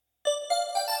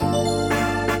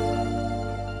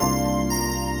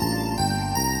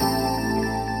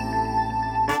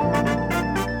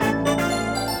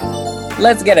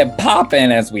Let's get it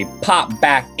poppin' as we pop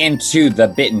back into the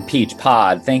Bitten Peach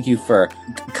pod. Thank you for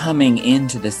coming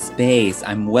into the space.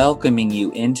 I'm welcoming you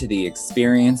into the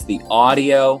experience, the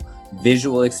audio,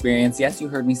 visual experience. Yes, you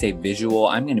heard me say visual.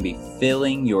 I'm going to be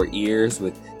filling your ears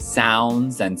with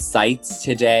sounds and sights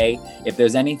today. If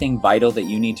there's anything vital that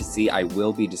you need to see, I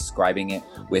will be describing it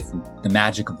with the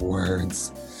magic of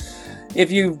words. If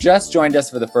you've just joined us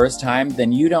for the first time,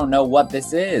 then you don't know what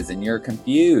this is and you're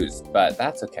confused, but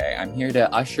that's okay. I'm here to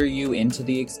usher you into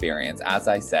the experience. As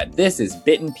I said, this is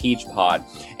Bitten Peach Pod,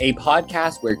 a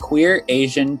podcast where queer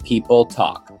Asian people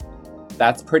talk.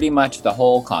 That's pretty much the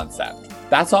whole concept.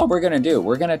 That's all we're going to do.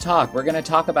 We're going to talk. We're going to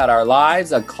talk about our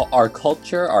lives, our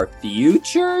culture, our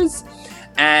futures.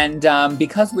 And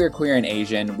because we're queer and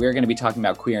Asian, we're going to be talking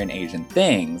about queer and Asian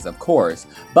things, of course.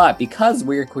 But because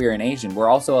we're queer and Asian, we're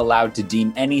also allowed to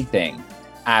deem anything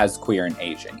as queer and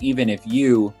Asian. Even if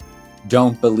you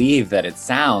don't believe that it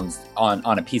sounds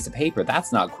on a piece of paper,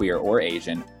 that's not queer or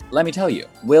Asian. Let me tell you,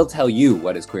 we'll tell you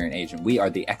what is queer and Asian. We are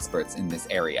the experts in this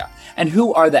area. And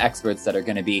who are the experts that are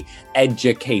going to be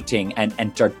educating and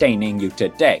entertaining you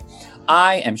today?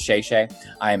 I am Shay Shay.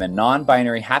 I am a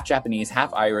non-binary, half Japanese,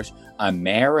 half Irish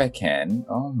American.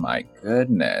 Oh my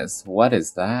goodness, what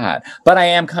is that? But I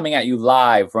am coming at you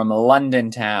live from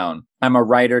London town. I'm a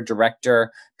writer,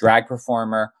 director, drag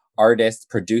performer, artist,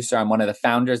 producer. I'm one of the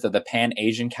founders of the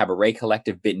Pan-Asian cabaret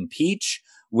collective Bitten Peach,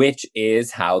 which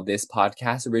is how this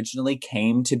podcast originally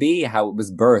came to be, how it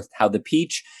was birthed, how the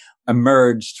peach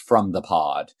emerged from the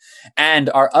pod. And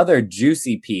our other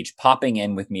juicy peach popping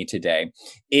in with me today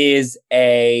is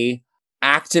a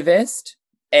activist,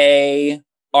 a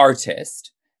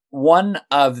artist, one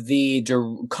of the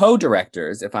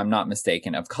co-directors, if I'm not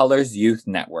mistaken, of Colors Youth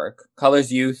Network.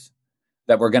 Colors Youth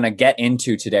that we're going to get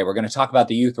into today. We're going to talk about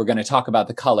the youth. We're going to talk about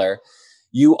the color.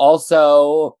 You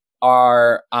also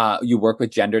are, you work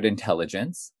with Gendered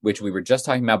Intelligence, which we were just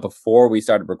talking about before we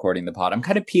started recording the pod. I'm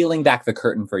kind of peeling back the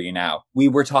curtain for you now. We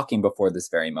were talking before this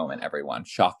very moment, everyone.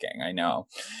 Shocking, I know.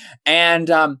 And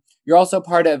you're also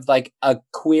part of like a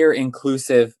queer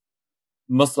inclusive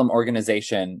Muslim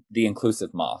organization, the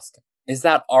Inclusive Mosque.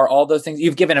 Are all those things?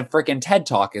 You've given a freaking TED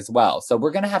Talk as well. So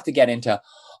we're going to have to get into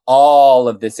all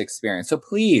of this experience. So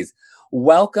please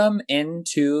welcome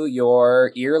into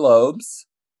your earlobes,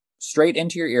 straight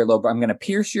into your earlobe. I'm going to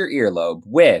pierce your earlobe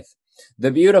with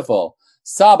the beautiful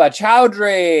Saba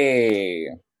Chowdhury.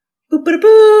 Boop, boop,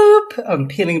 boop. I'm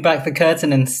peeling back the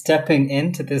curtain and stepping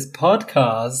into this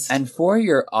podcast. And for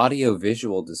your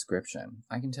audio-visual description,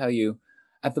 I can tell you,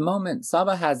 at the moment,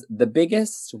 Saba has the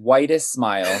biggest, whitest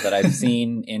smile that I've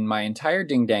seen in my entire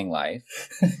ding-dang life.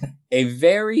 A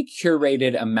very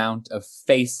curated amount of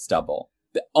face stubble.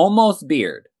 Almost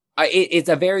beard. It's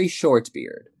a very short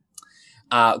beard.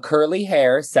 Curly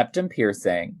hair, septum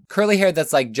piercing. Curly hair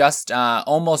that's like just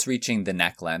almost reaching the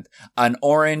neck length. An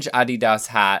orange Adidas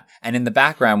hat. And in the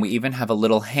background, we even have a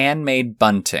little handmade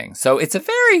bunting. So it's a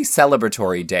very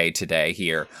celebratory day today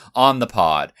here on the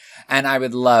pod. And I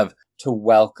would love to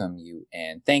welcome you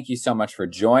in. Thank you so much for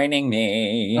joining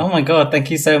me. Oh my God,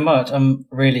 thank you so much. I'm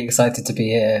really excited to be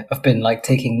here. I've been like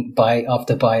taking bite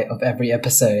after bite of every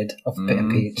episode of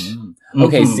Bitten Peach. Mm-hmm.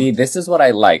 Okay, see, this is what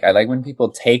I like. I like when people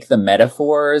take the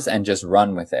metaphors and just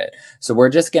run with it. So we're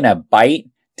just going to bite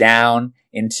down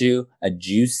into a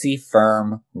juicy,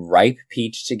 firm, ripe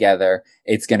peach together.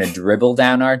 It's going to dribble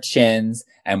down our chins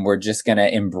and we're just going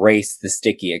to embrace the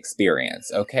sticky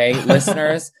experience. Okay,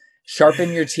 listeners?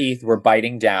 Sharpen your teeth. We're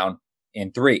biting down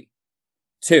in 3,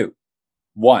 2,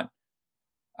 1.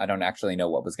 I don't actually know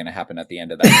what was going to happen at the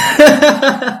end of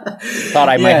that. Thought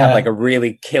I might have like a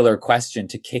really killer question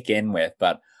to kick in with,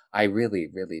 but I really,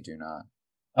 really do not.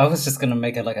 I was just going to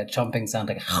make it like a chomping sound.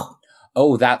 Like,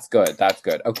 oh, that's good. That's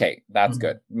good. Okay, that's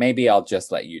good. Maybe I'll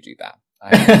just let you do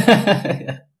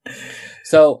that.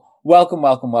 So welcome,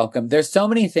 welcome, welcome. There's so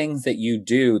many things that you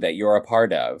do that you're a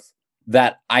part of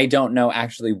that I don't know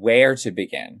actually where to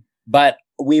begin. But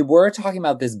we were talking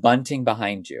about this bunting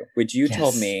behind you, which you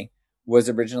told me was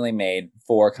originally made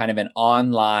for kind of an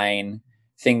online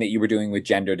thing that you were doing with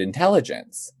Gendered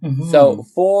Intelligence. Mm-hmm. So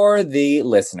for the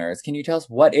listeners, can you tell us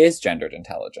what is Gendered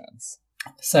Intelligence?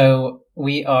 So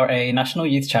we are a national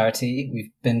youth charity.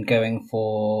 We've been going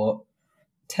for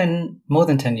more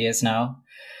than 10 years now.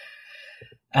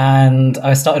 And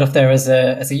I started off there as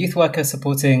a youth worker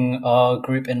supporting our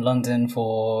group in London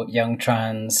for young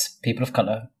trans people of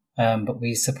colour. But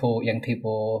we support young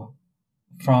people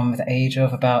from the age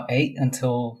of about 8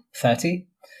 until 30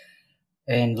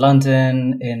 in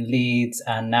London, in Leeds,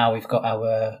 and now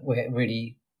we're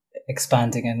really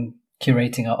expanding and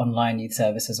curating our online youth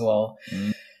service as well.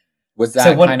 Was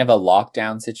that kind of a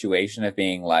lockdown situation of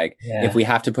being like, if we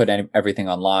have to put everything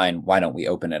online, why don't we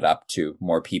open it up to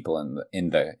more people in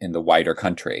the wider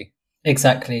country?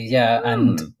 Exactly, yeah.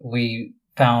 And we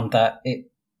found that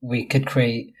we could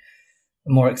create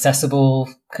more accessible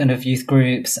kind of youth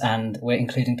groups, and we're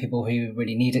including people who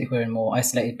really need it, who are in more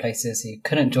isolated places, who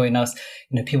couldn't join us.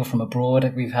 People from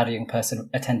abroad. We've had a young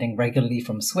person attending regularly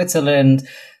from Switzerland,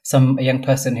 a young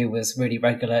person who was really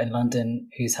regular in London,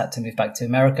 who's had to move back to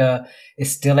America,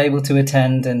 is still able to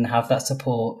attend and have that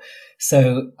support.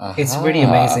 So it's really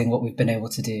amazing what we've been able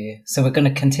to do. So we're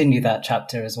going to continue that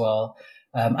chapter as well.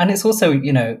 And it's also,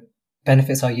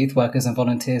 benefits our youth workers and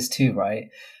volunteers too, right?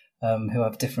 Who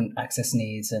have different access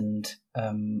needs and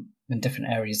in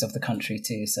different areas of the country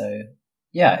too. So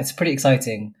yeah, it's pretty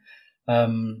exciting.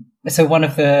 So one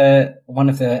of the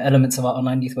elements of our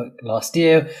online youth work last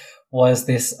year was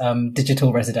this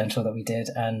digital residential that we did,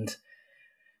 and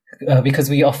because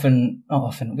we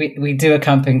we do a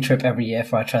camping trip every year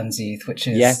for our trans youth, which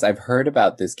is yes, I've heard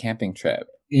about this camping trip.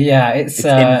 Yeah, it's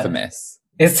infamous.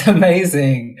 It's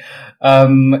amazing.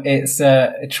 It's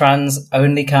a trans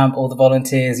only camp. All the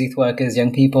volunteers, youth workers,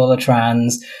 young people are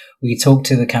trans. We talk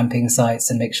to the camping sites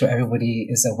and make sure everybody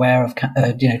is aware of,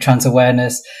 trans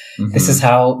awareness. Mm-hmm. This is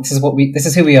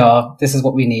who we are. This is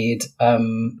what we need.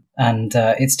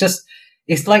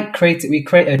 It's like we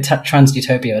create a trans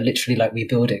utopia, literally, like we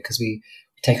build it because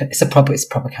it's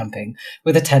proper camping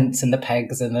with the tents and the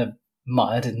pegs and the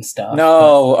mud and stuff.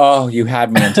 No, you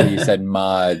had me until you said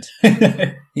mud.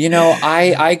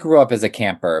 I grew up as a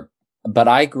camper, but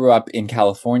I grew up in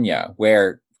California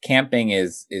where camping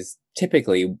is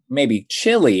typically maybe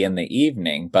chilly in the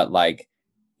evening, but like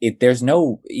you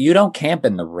don't camp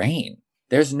in the rain.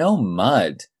 There's no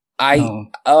mud.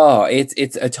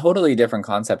 It's a totally different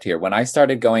concept here. When I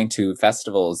started going to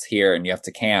festivals here and you have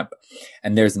to camp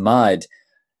and there's mud,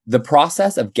 the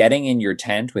process of getting in your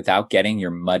tent without getting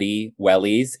your muddy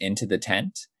wellies into the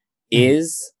tent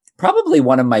is probably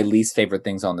one of my least favorite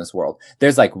things on this world.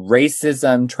 There's like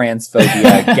racism,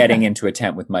 transphobia, getting into a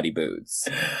tent with muddy boots.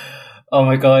 Oh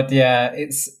my God. Yeah.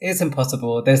 It's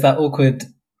impossible. There's that awkward,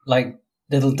 like,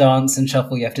 little dance and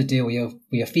shuffle you have to do where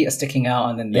your feet are sticking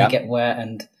out and then they get wet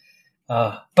and,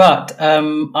 but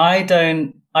I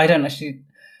don't actually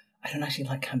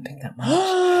like camping that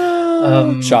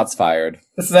much. Shots fired.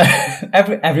 So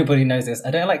everybody knows this. I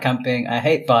don't like camping. I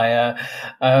hate fire.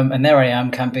 And there I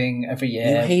am camping every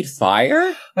year. You hate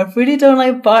fire? I really don't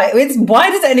like fire.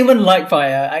 Why does anyone like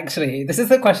fire? Actually, this is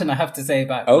the question I have to say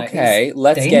about. Okay,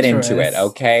 let's get into it.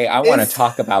 Okay, I want to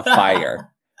talk about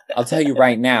fire. I'll tell you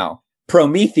right now,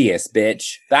 Prometheus,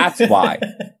 bitch. That's why.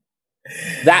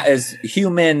 That is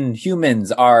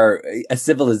humans are a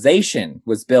civilization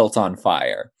was built on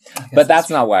fire, but that's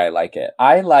not why I like it.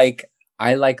 I like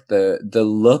the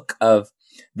look of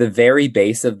the very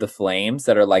base of the flames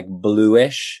that are like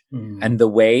bluish and the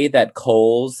way that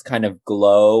coals kind of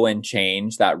glow and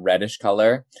change that reddish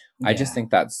color. Yeah. I just think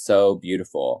that's so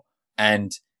beautiful.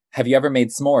 And have you ever made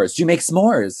s'mores? Do you make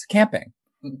s'mores camping?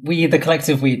 The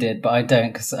collective we did, but I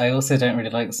don't, because I also don't really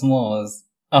like s'mores.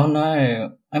 Oh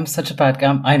no, I'm such a bad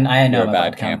camper. I know you're I'm a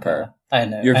bad camper. I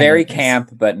know. You're very camp,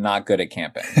 but not good at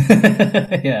camping.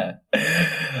 Yeah.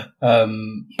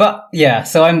 But yeah,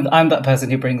 so I'm that person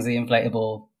who brings the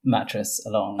inflatable mattress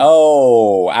along.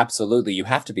 Oh, absolutely. You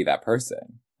have to be that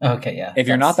person. Okay, yeah. If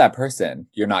you're not that person,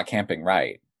 you're not camping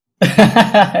right.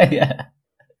 Yeah.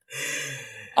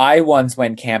 I once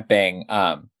went camping.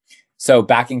 So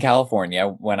back in California,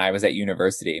 when I was at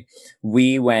university,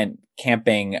 we went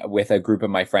camping with a group of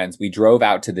my friends. We drove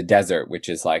out to the desert, which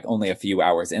is like only a few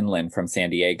hours inland from San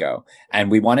Diego.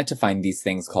 And we wanted to find these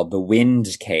things called the wind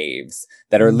caves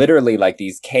that are literally like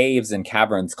these caves and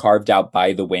caverns carved out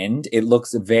by the wind. It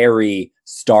looks very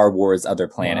Star Wars Other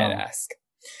Planet-esque. Wow.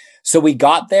 So we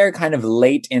got there kind of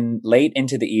late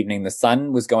into the evening. The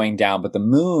sun was going down, but the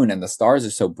moon and the stars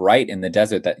are so bright in the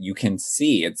desert that you can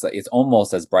see. It's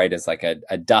almost as bright as like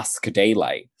a dusk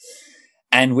daylight.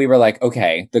 And we were like,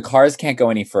 okay, the cars can't go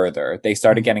any further. They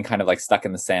started getting kind of like stuck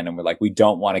in the sand, and we're like, we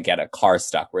don't want to get a car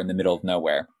stuck. We're in the middle of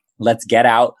nowhere. Let's get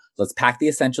out. Let's pack the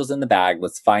essentials in the bag.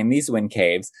 Let's find these wind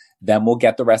caves. Then we'll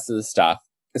get the rest of the stuff.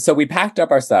 So we packed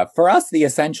up our stuff. For us, the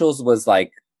essentials was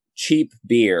like cheap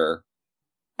beer.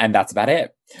 And that's about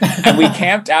it. And we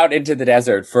camped out into the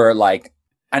desert for like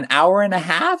an hour and a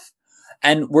half.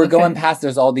 And we're going past,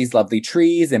 there's all these lovely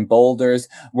trees and boulders.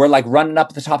 We're like running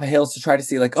up the top of hills to try to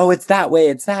see like, oh, it's that way.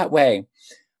 It's that way.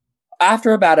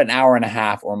 After about an hour and a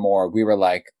half or more, we were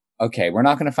like, okay, we're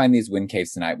not going to find these wind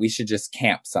caves tonight. We should just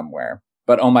camp somewhere.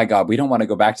 But oh my God, we don't want to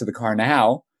go back to the car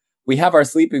now. We have our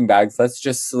sleeping bags. Let's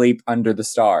just sleep under the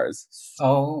stars.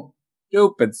 Oh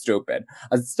stupid.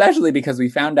 Especially because we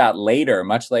found out later,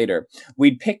 much later,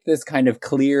 we'd picked this kind of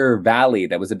clear valley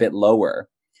that was a bit lower.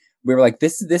 We were like,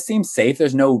 this seems safe.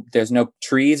 There's no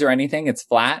trees or anything. It's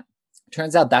flat.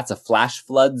 Turns out that's a flash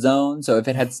flood zone. So if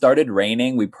it had started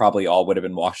raining, we probably all would have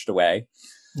been washed away.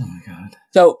 Oh my God.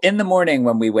 So in the morning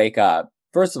when we wake up,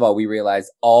 first of all, we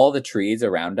realize all the trees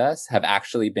around us have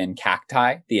actually been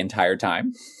cacti the entire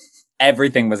time.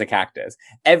 Everything was a cactus.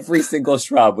 Every single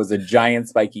shrub was a giant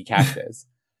spiky cactus.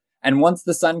 And once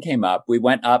the sun came up, we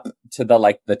went up to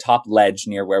the top ledge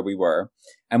near where we were.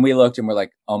 And we looked and we're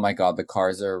like, oh my God, the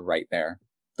cars are right there.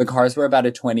 The cars were about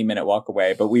a 20-minute walk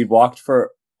away, but we walked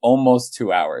for almost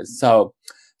 2 hours. So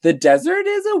the desert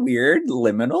is a weird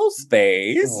liminal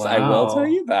space. Wow. I will tell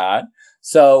you that.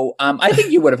 So I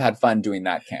think you would have had fun doing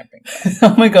that camping.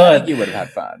 Oh my God. I think you would have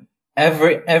had fun.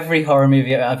 Every horror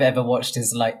movie I've ever watched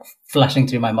is like flashing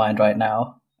through my mind right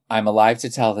now. I'm alive to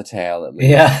tell the tale, at least.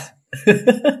 Yeah.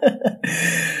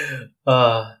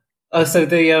 So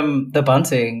the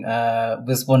bunting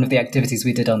was one of the activities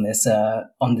we did on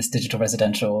this digital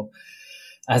residential,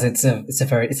 as it's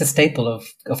a staple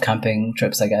of camping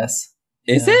trips, I guess.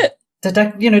 Is it?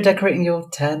 Decorating your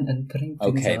tent and putting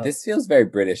things Okay, up. this feels very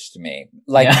British to me.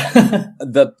 Like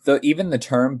the even the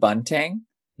term bunting.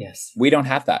 Yes. We don't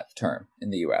have that term in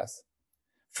the US.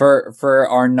 For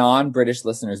our non-British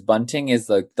listeners, bunting is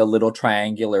like the little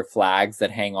triangular flags that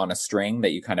hang on a string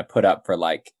that you kind of put up for,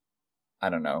 like, I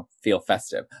don't know, feel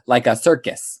festive. Like a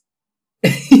circus.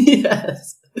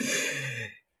 Yes.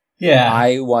 Yeah.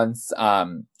 I once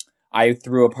I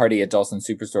threw a party at Dawson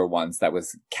Superstore once that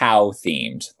was cow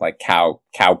themed, like cow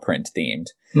print themed.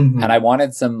 Mm-hmm. And I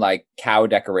wanted some like cow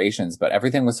decorations, but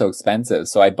everything was so expensive.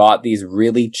 So I bought these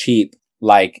really cheap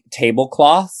like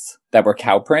tablecloths that were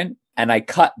cow print, and I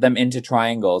cut them into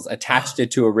triangles, attached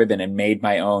it to a ribbon, and made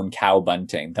my own cow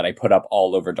bunting that I put up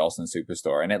all over Dawson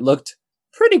Superstore. And it looked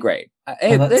pretty great.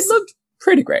 It looked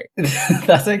pretty great.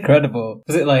 That's incredible.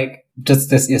 Was it like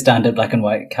just your standard black and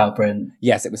white cow print?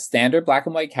 Yes, it was standard black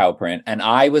and white cow print. And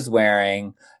I was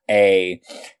wearing a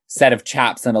set of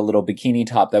chaps and a little bikini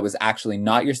top that was actually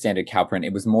not your standard cow print.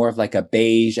 It was more of like a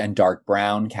beige and dark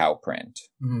brown cow print.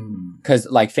 Because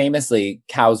like famously,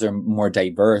 cows are more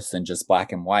diverse than just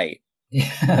black and white.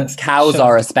 Yes, cows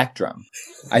are a spectrum.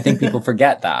 I think people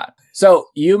forget that. So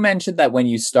you mentioned that when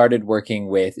you started working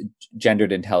with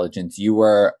gendered intelligence, you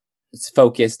were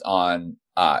focused on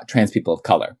trans people of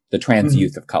color, the trans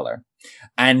youth of color.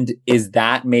 And is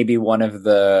that maybe one of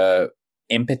the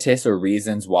impetus or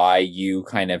reasons why you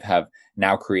kind of have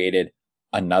now created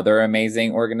another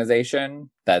amazing organization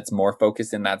that's more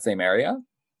focused in that same area?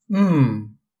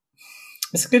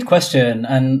 It's a good question.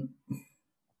 And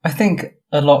I think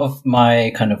a lot of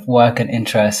my kind of work and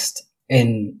interest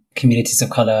in communities of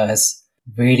color has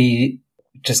really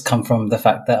just come from the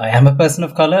fact that I am a person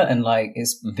of color, and like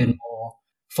it's been more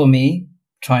for me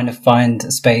trying to find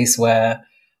a space where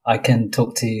I can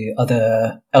talk to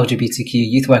other LGBTQ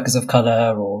youth workers of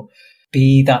color, or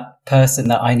be that person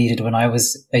that I needed when I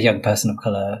was a young person of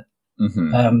color.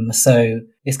 So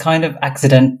it's kind of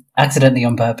accidentally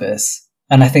on purpose.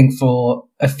 And I think for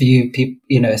a few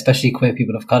people, especially queer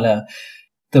people of color,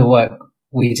 the work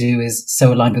we do is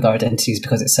so aligned with our identities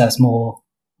because it serves more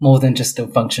than just a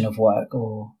function of work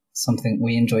or something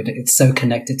we enjoyed. It's so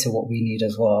connected to what we need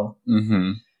as well.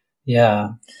 Yeah.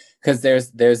 Because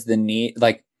there's the need,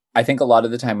 like, I think a lot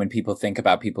of the time when people think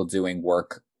about people doing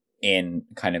work in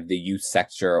kind of the youth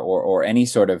sector or any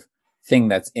sort of thing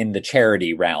that's in the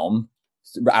charity realm,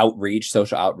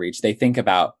 social outreach, they think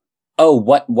about, oh,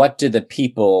 what do the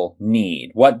people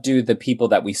need? What do the people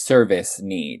that we service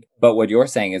need? But what you're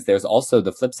saying is there's also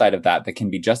the flip side of that can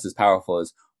be just as powerful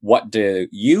as, what do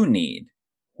you need?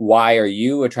 Why are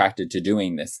you attracted to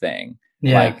doing this thing?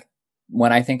 Yeah. Like,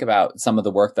 when I think about some of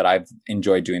the work that I've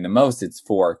enjoyed doing the most, it's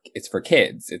for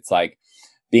kids. It's like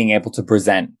being able to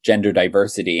present gender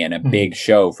diversity in a big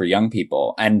show for young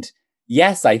people. And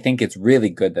yes, I think it's really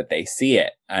good that they see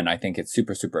it. And I think it's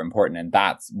super, super important. And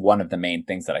that's one of the main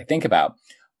things that I think about.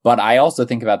 But I also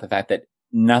think about the fact that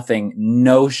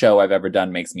no show I've ever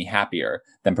done makes me happier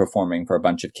than performing for a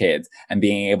bunch of kids and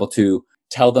being able to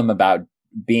tell them about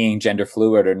being gender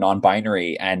fluid or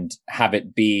non-binary and have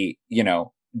it be,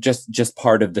 just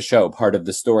part of the show, part of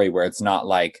the story, where it's not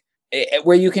like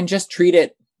where you can just treat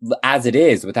it as it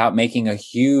is without making a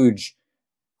huge,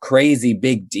 crazy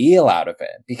big deal out of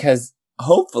it. Because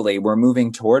hopefully we're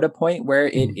moving toward a point where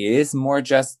it is more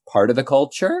just part of the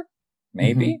culture.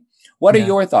 Maybe. What are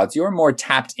your thoughts? You're more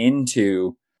tapped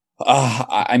into,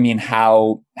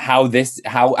 how this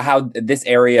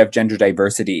area of gender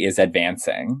diversity is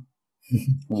advancing.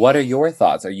 What are your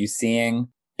thoughts? Are you seeing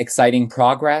exciting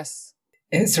progress?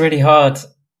 It's really hard.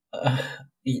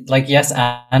 Like yes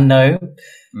and no,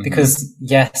 because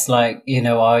yes, like, you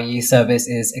know, our youth service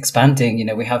is expanding. You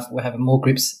know, we're having more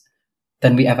groups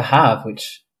than we ever have,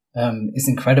 which is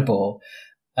incredible.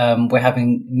 We're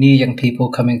having new young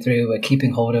people coming through. We're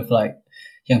keeping hold of like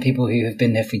young people who have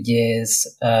been here for years.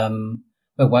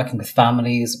 We're working with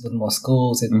families, with more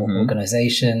schools, with more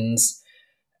organizations.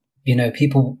 You know,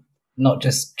 people, not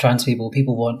just trans people,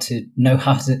 people want to know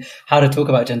how to talk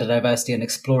about gender diversity and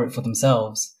explore it for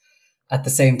themselves. At the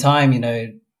same time, you know,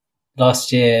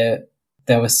 last year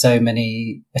there were so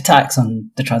many attacks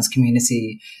on the trans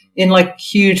community in like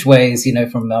huge ways, you know,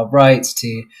 from our rights to,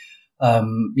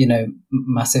 you know,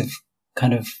 massive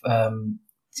kind of,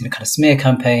 you know, kind of smear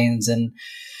campaigns and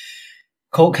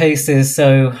court cases.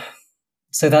 So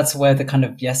that's where the kind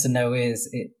of yes and no is,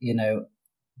 you know,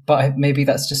 but maybe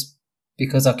that's just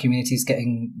because our community is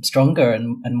getting stronger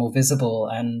and more visible.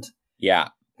 And yeah,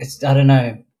 it's, I don't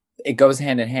know. It goes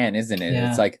hand in hand, isn't it? Yeah.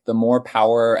 It's like the more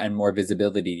power and more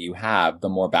visibility you have, the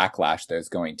more backlash there's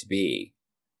going to be.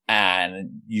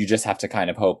 And you just have to kind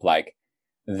of hope like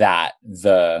that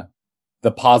the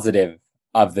positive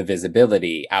of the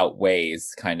visibility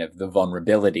outweighs kind of the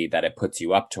vulnerability that it puts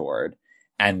you up toward,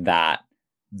 and that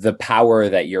the power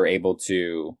that you're able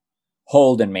to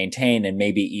hold and maintain, and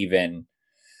maybe even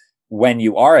when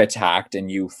you are attacked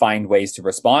and you find ways to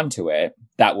respond to it,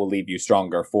 that will leave you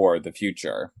stronger for the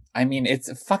future. I mean, it's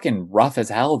fucking rough as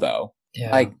hell, though.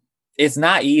 Yeah. Like, it's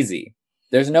not easy.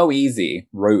 There's no easy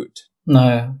route.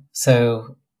 No.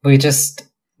 So we just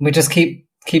keep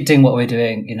doing what we're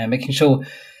doing, you know, making sure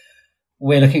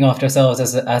we're looking after ourselves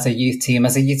as a youth team,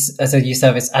 as a youth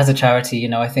service, as a charity. You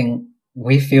know, I think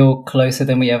we feel closer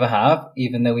than we ever have,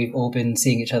 even though we've all been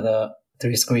seeing each other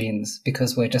through screens,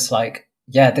 because we're just like,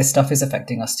 yeah, this stuff is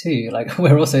affecting us too. Like,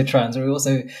 we're also trans. We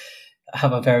also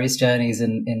have our various journeys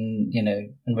in, you know,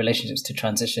 in relationships to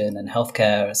transition and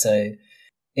healthcare. So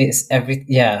it's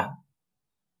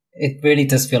it really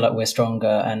does feel like we're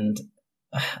stronger. And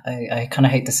I kind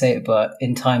of hate to say it, but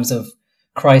in times of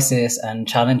crisis and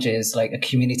challenges, like, a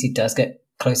community does get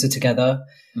closer together.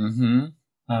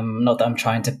 Not that I'm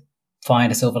trying to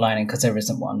find a silver lining, because there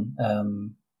isn't one.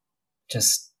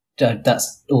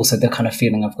 That's also the kind of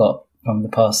feeling I've got from the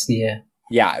past year.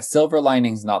 Yeah, silver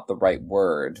lining's not the right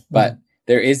word, but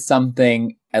there is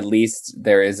something, at least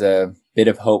there is a bit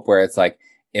of hope where it's like,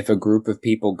 if a group of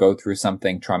people go through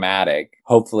something traumatic,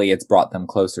 hopefully it's brought them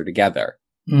closer together.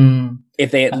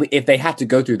 If they have to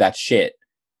go through that shit,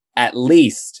 at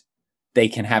least they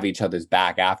can have each other's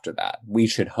back after that. We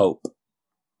should hope.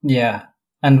 Yeah.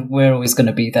 And we're always going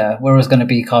to be there. We're always going to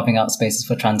be carving out spaces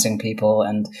for trans young people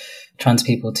and trans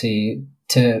people to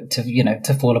you know,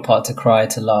 to fall apart, to cry,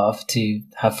 to laugh, to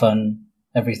have fun,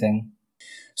 everything.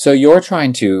 So you're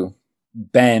trying to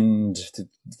bend the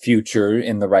future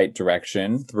in the right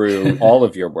direction through all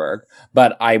of your work.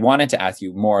 But I wanted to ask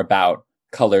you more about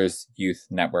Colors Youth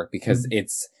Network, because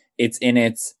it's in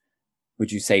its,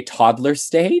 would you say, toddler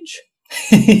stage?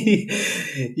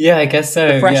 Yeah, I guess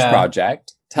so. The Fresh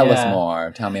Project. Tell us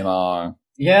more. Tell me more.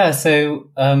 Yeah,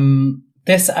 so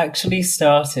this actually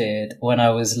started when I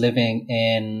was living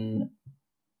in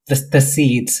the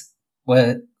seeds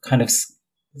were kind of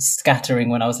scattering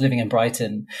when I was living in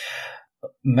Brighton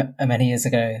many years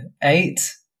ago, 8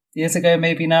 years ago,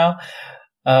 maybe now.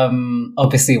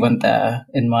 Obviously went there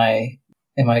in my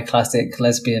classic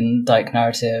lesbian dyke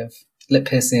narrative, lip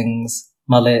piercings,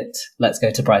 mullet, let's go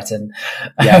to Brighton.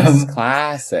 Yes,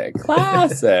 classic.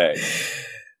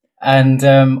 And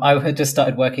I had just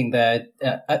started working there.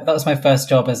 That was my first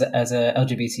job as a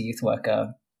LGBT youth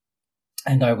worker,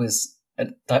 and I was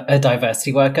a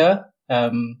diversity worker,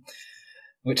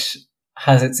 which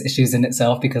has its issues in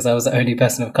itself, because I was the only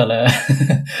person of color,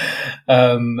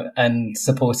 and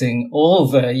supporting all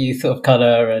the youth of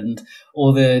color and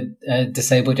all the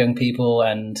disabled young people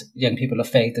and young people of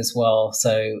faith as well.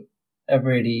 So a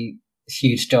really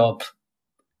huge job,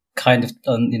 kind of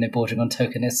bordering on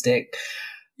tokenistic.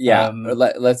 Yeah,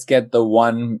 let's get the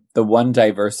one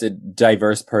diverse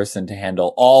person to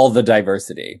handle all the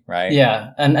diversity, right?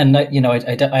 Yeah, and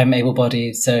I'm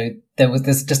able-bodied, so there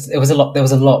was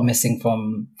a lot missing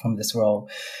from this role.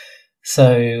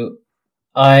 So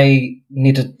I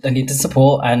needed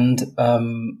support, and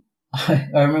I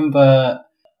remember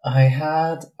I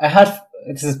had.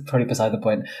 This is probably beside the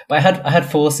point, but I had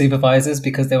 4 supervisors,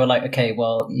 because they were like, okay,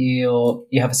 well, you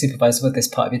have a supervisor with this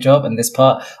part of your job and this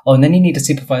part. Oh, and then you need a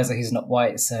supervisor who's not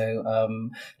white. So,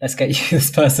 let's get you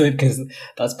this person, because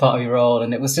that's part of your role.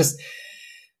 And it was just,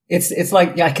 it's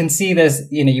like, I can see there's,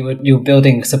 you're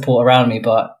building support around me,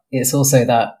 but it's also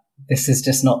that this is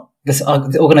just not this.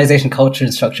 The organization culture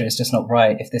and structure is just not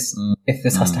right. If this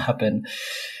has to happen,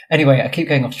 anyway, I keep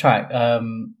going off track.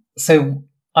 So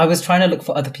I was trying to look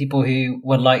for other people who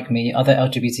were like me, other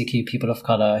LGBTQ people of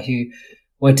color who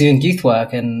were doing youth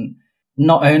work, and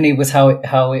not only was how it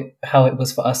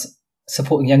was for us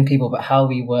supporting young people, but how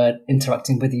we were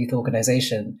interacting with the youth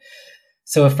organization.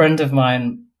 So a friend of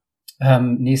mine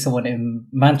knew someone in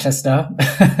Manchester,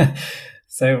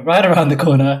 so right around the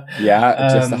corner. Yeah,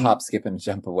 just a hop, skip, and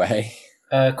jump away.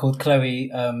 Called Chloe,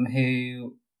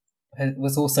 who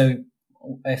was also,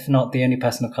 if not the only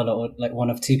person of color, or like one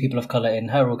of two people of color in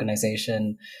her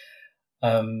organization,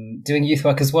 doing youth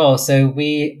work as well. So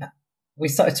we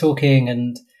started talking,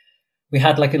 and we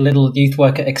had like a little youth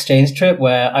worker exchange trip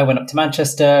where I went up to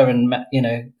Manchester and met,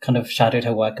 kind of shadowed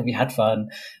her work, and we had fun.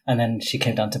 And then she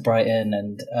came down to Brighton,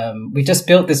 and we just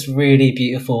built this really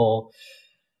beautiful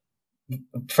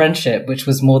friendship, which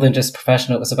was more than just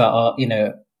professional. It was about our,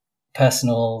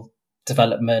 personal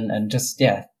development, and just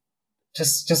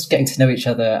getting to know each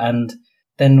other. And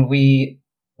then we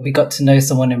got to know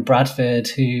someone in Bradford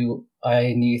who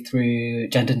I knew through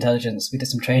Gender Intelligence. We did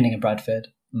some training in Bradford.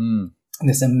 And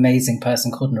this amazing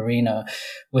person called Narina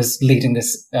was leading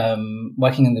this,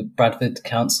 working in the Bradford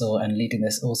Council and leading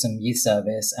this awesome youth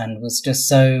service, and was just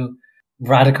so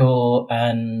radical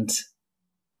and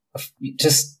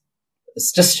just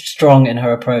strong in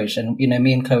her approach. And,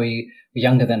 me and Chloe are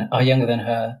younger than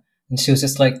her. And she was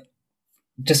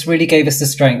just really gave us the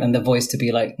strength and the voice to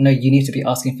be like, no, you need to be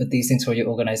asking for these things for your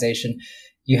organization.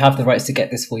 You have the rights to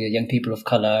get this for your young people of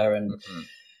color. And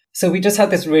so we just had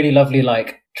this really lovely,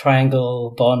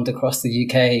 triangle bond across the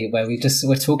UK where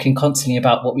we're talking constantly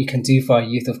about what we can do for our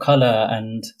youth of color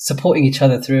and supporting each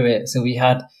other through it.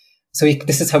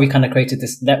 This is how we kind of created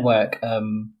this network,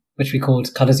 which we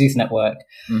called Colours Youth Network.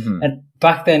 And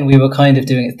back then we were kind of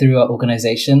doing it through our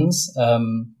organizations,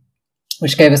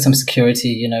 which gave us some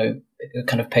security, it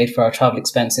kind of paid for our travel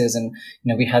expenses, and,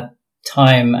 we had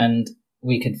time and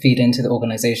we could feed into the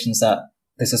organizations that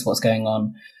this is what's going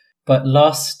on. But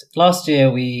last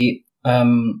year we've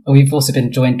also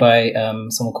been joined by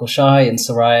someone called Shai and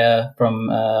Soraya from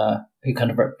who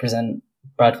kind of represent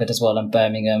Bradford as well, and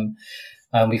Birmingham.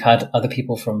 We've had other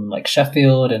people from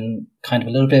Sheffield and kind of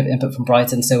a little bit of input from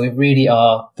Brighton. So we really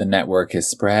are. The network is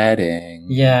spreading.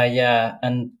 Yeah.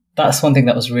 And that's one thing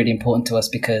that was really important to us,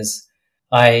 because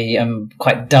I am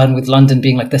quite done with London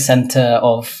being the center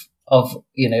of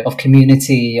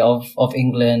community of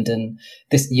England, and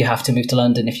this, you have to move to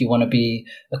London if you want to be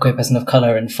a queer person of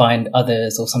color and find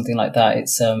others or something like that.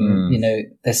 It's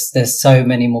there's so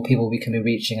many more people we can be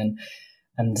reaching,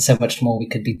 and so much more we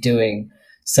could be doing.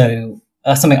 So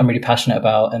that's something I'm really passionate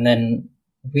about. And then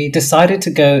we decided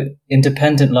to go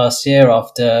independent last year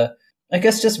after, I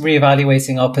guess, just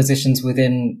reevaluating our positions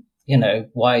within,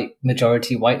 white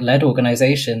led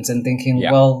organizations, and thinking,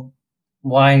 well,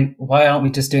 why aren't we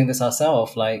just doing this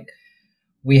ourselves? We're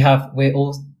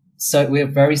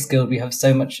very skilled. We have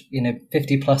so much,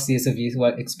 50 plus years of youth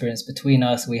work experience between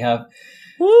us. We have,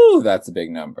 that's a big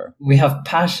number. We have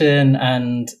passion,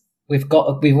 and we've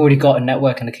already got a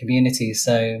network and a community.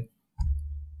 So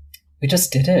we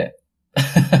just did it.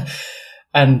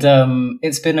 And,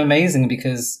 it's been amazing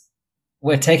because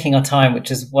we're taking our time,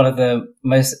 which is one of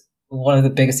the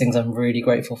biggest things I'm really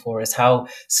grateful for, is how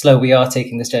slow we are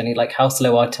taking this journey. How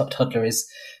slow our toddler is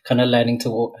kind of learning to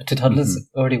walk. To toddlers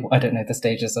already, I don't know the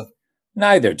stages of.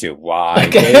 Neither do I.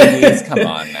 Babies, come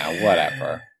on now,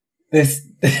 whatever.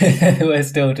 We're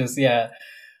still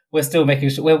we're still making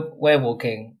sure we're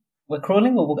walking. We're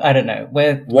crawling or I don't know.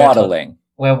 We're waddling.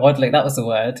 We're waddling. That was the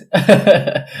word.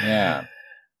 Yeah.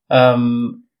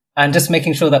 And just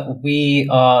making sure that we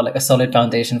are a solid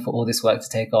foundation for all this work to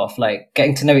take off,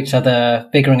 getting to know each other,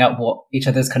 figuring out what each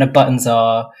other's kind of buttons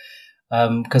are.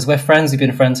 Because we're friends, we've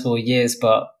been friends for years,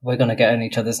 but we're going to get on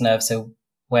each other's nerves. So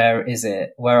where is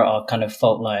it? Where are our kind of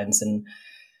fault lines, and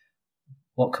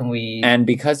what can we? And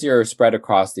because you're spread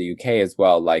across the UK as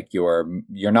well, you're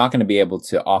not going to be able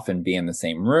to often be in the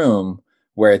same room,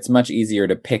 where it's much easier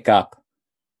to pick up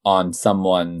on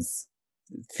someone's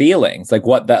feelings,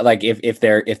 if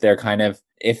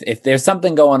there's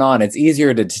something going on, it's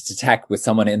easier to detect with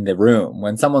someone in the room.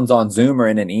 When someone's on Zoom or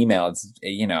in an email, it's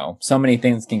so many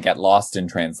things can get lost in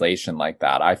translation like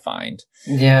that. I find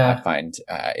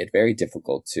it very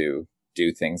difficult to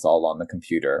do things all on the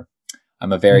computer.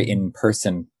 I'm a very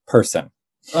in-person person.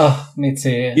 Oh, me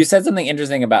too. You said something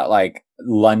interesting about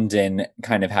London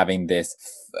kind of having this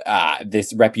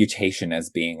reputation as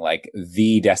being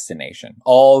the destination.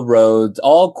 All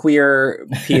queer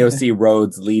POC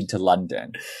roads lead to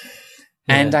London.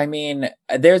 And Yeah. I mean,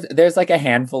 there's like a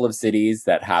handful of cities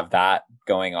that have that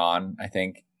going on, I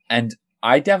think. And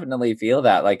I definitely feel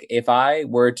that. Like, if I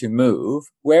were to move,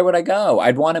 where would I go?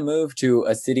 I'd want to move to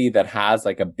a city that has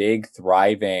like a big,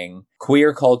 thriving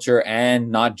queer culture,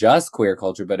 and not just queer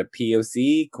culture, but a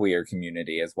POC queer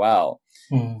community as well.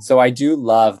 So I do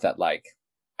love that, like,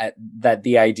 that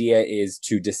the idea is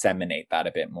to disseminate that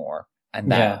a bit more,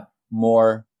 and that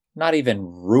more, not even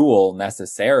rule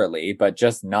necessarily, but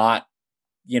just not,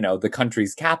 the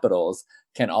country's capitals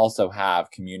can also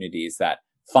have communities that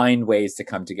find ways to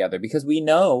come together, because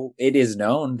it is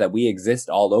known that we exist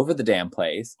all over the damn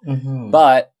place.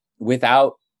 But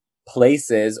without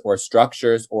places or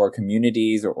structures or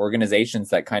communities or organizations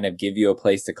that kind of give you a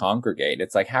place to congregate,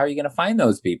 it's like, how are you going to find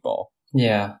those people?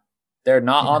 Yeah. They're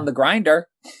not on the grinder.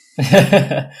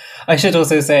 I should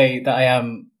also say that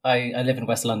I live in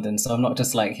West London, so I'm not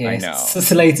just like here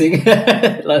slating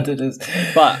Londoners.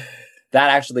 But that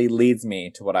actually leads me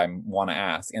to what I want to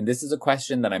ask. And this is a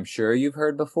question that I'm sure you've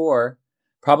heard before,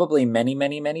 probably many,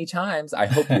 many, many times. I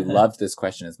hope you love this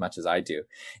question as much as I do.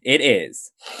 It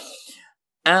is,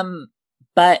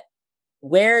 but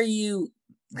where are you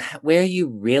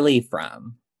really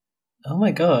from? Oh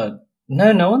my God.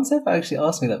 No one's ever actually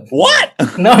asked me that before. What?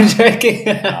 No, I'm joking.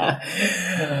 I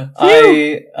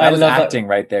was acting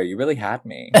right there. You really had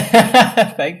me.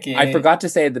 Thank you. I forgot to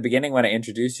say at the beginning when I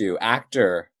introduced you,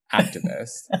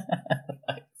 activist.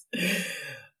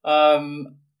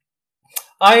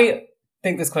 I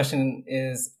think this question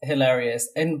is hilarious.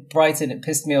 In Brighton, it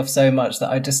pissed me off so much that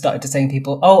I just started to saying to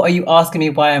people, "Oh, are you asking me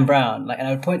why I'm brown?" Like, and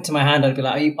I would point to my hand. I'd be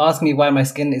like, "Are you asking me why my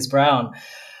skin is brown?"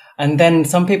 And then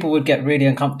some people would get really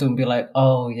uncomfortable and be like,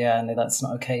 "Oh, yeah, no, that's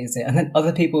not okay, is it?" And then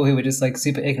other people who were just like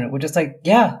super ignorant were just like,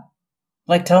 "Yeah,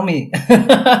 like, tell me."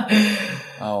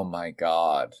 Oh my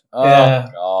God. Oh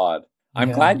God.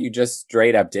 I'm glad you just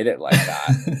straight up did it like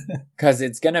that, because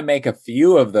it's going to make a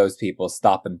few of those people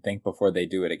stop and think before they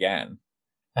do it again.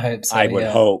 I hope so. I would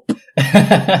hope.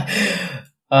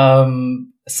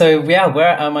 So yeah,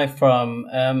 where am I from?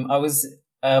 I was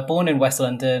born in West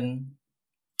London.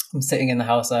 I'm sitting in the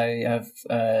house I have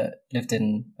lived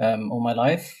in all my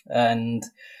life, and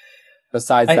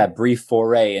besides that brief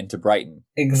foray into Brighton,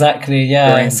 exactly,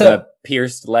 yeah, during the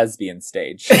pierced lesbian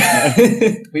stage,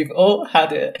 we've all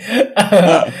had it.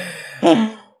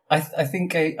 I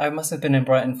think I must have been in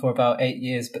Brighton for about 8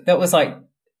 years, but that was like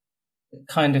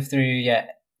kind of through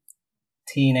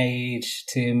teenage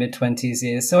to mid-20s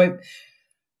years. So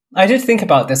I did think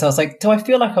about this. I was like, do I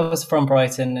feel like I was from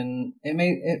Brighton? And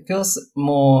it feels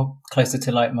more closer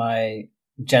to like my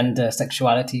gender,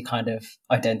 sexuality kind of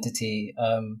identity.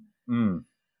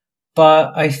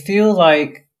 But I feel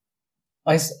like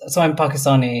so I'm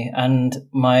Pakistani, and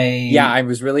I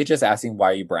was really just asking, why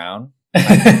are you brown?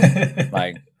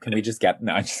 Like, can we just get...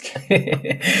 No, I'm just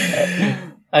kidding.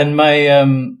 And my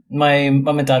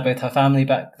mum and dad both have family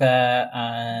back there,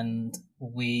 and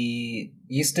we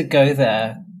used to go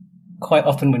there quite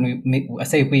often when I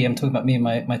say we, I'm talking about me and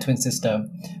my twin sister.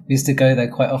 We used to go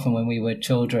there quite often when we were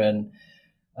children.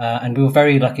 And we were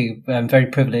very lucky, very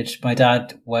privileged. My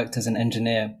dad worked as an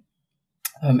engineer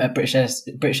at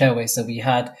British Airways, so we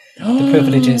had the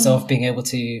privileges of being able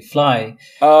to fly.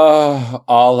 Oh,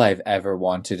 all I've ever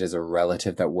wanted is a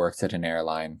relative that works at an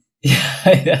airline.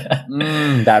 Yeah.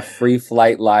 That free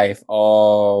flight life.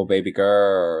 Oh, baby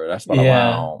girl, that's what I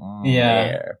want.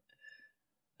 Yeah.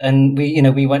 And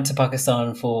we went to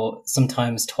Pakistan for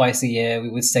sometimes twice a year. We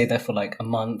would stay there for like a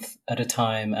month at a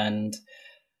time, and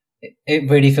it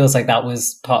really feels like that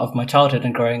was part of my childhood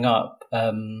and growing up.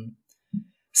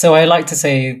 So I like to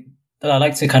say that I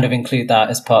like to kind of include that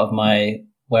as part of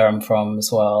where I'm from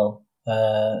as well.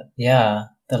 The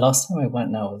last time I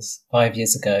went now was 5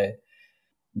 years ago.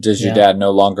 Does your dad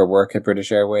no longer work at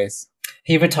British Airways?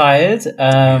 He retired,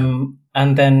 and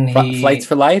then flights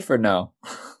for life, or no?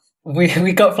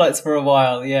 We got flights for a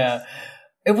while, yeah.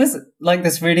 It was like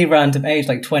this really random age,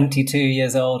 like 22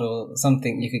 years old or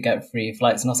something, you could get free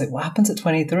flights. And I was like, what happens at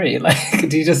 23? Like,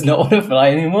 do you just not want to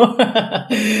fly anymore?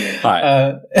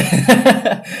 Hi.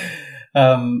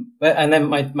 And then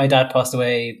my dad passed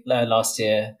away last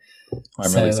year.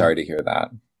 I'm really sorry to hear that.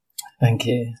 Thank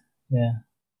you. Yeah.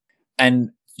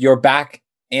 And you're back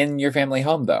in your family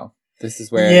home, though. This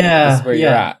is where you're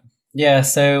at. Yeah,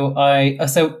 so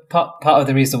part of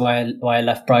the reason why I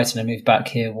left Brighton and moved back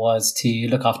here was to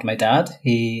look after my dad.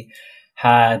 He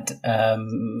had a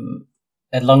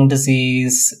lung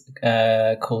disease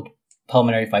called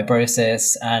pulmonary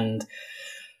fibrosis, and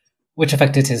which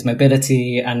affected his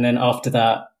mobility. And then after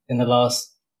that, in the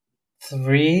last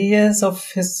 3 years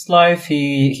of his life,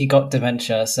 he got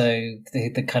dementia. So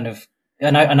the kind of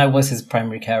and I was his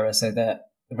primary carer, so the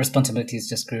responsibilities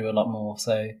just grew a lot more.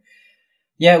 So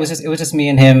yeah, it was just me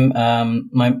and him.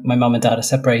 My mum and dad are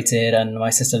separated, and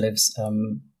my sister lives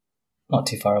not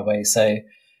too far away. So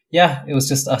yeah, it was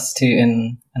just us two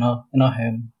in our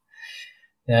home.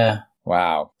 Yeah.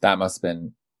 Wow, that must have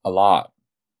been a lot.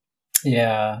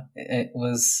 Yeah, it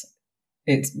was.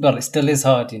 It still is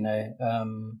hard,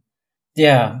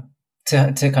 yeah,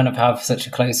 to kind of have such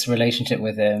a close relationship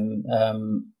with him.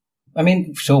 I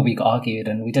mean, sure, we argued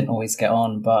and we didn't always get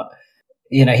on, but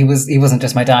he wasn't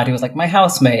just my dad. He was like my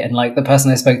housemate and like the person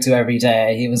I spoke to every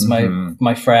day. He was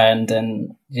my friend,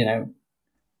 and we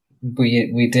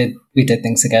did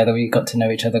things together. We got to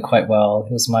know each other quite well.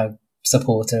 He was my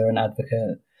supporter and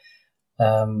advocate.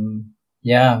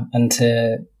 Yeah, and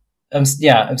I'm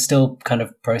still kind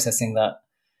of processing that.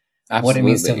 Absolutely. What it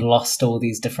means to have lost all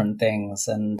these different things,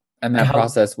 and that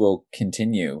process will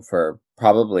continue for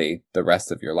probably the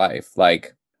rest of your life.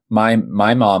 Like my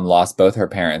mom lost both her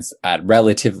parents at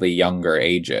relatively younger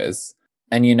ages,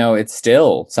 and it's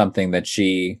still something that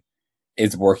she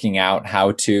is working out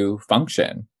how to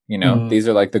function. These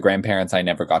are like the grandparents I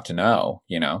never got to know.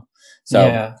 So.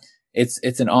 Yeah.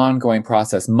 It's an ongoing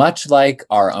process, much like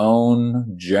our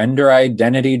own gender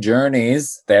identity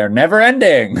journeys. They're never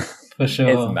ending. For sure.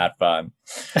 Isn't that fun?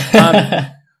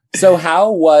 So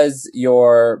how was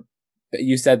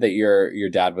you said that your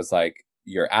dad was like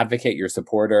your advocate, your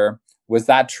supporter. Was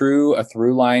that true, a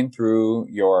through line through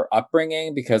your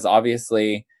upbringing? Because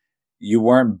obviously you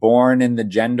weren't born in the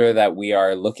gender that we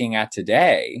are looking at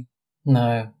today.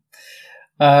 No.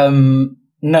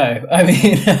 No. I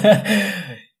mean...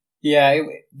 Yeah,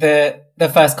 the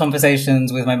first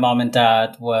conversations with my mom and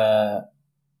dad were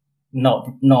not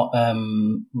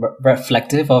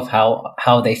reflective of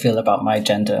how they feel about my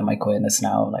gender and my queerness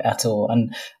now, like at all.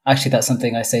 And actually, that's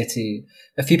something I say to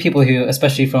a few people who,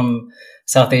 especially from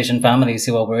South Asian families,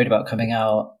 who are worried about coming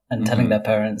out and telling their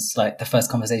parents, like the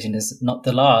first conversation is not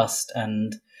the last,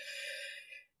 and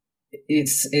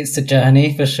it's a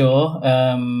journey for sure.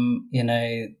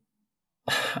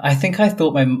 I think I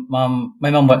thought my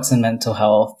mum works in mental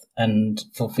health, and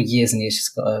for years and years she's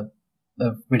got a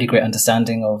really great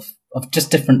understanding of just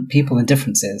different people and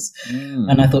differences.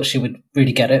 And I thought she would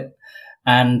really get it.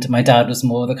 And my dad was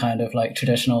more the kind of like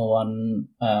traditional one.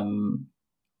 And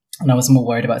I was more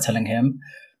worried about telling him.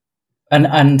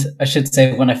 And I should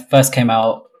say, when I first came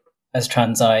out as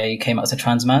trans, I came out as a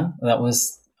trans man. I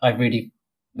didn't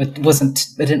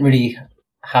really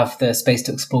have the space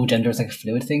to explore gender as like a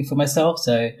fluid thing for myself.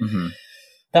 So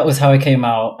that was how I came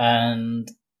out. And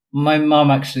my mom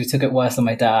actually took it worse than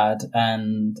my dad.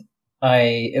 And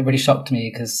it really shocked me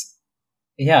because,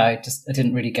 yeah, I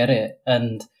didn't really get it.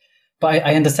 But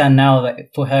I understand now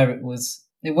that for her, it was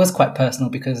quite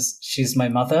personal because she's my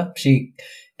mother. She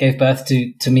gave birth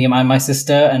to me and my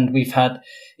sister. And we've had,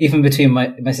 even between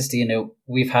my sister,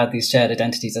 we've had these shared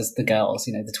identities as the girls,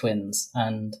 the twins.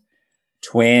 And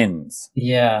twins.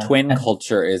 Yeah. Twin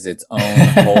culture is its own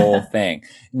whole thing.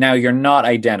 Now, you're not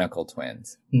identical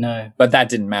twins. No. But that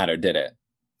didn't matter, did it?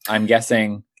 I'm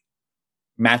guessing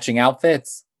matching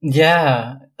outfits?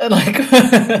 Yeah. Like,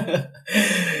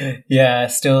 yeah,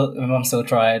 my mom still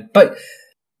tried. But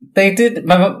they did,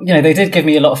 they did give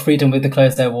me a lot of freedom with the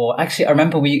clothes I wore. Actually, I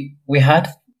remember we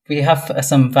have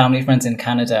some family friends in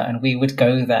Canada, and we would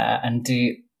go there and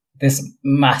do this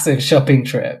massive shopping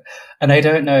trip. And I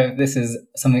don't know if this is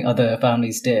something other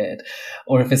families did,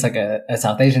 or if it's like a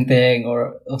South Asian thing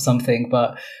or something,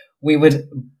 but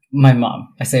my mom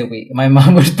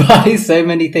would buy so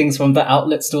many things from the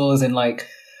outlet stores and like,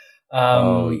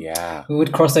 we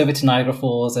would cross over to Niagara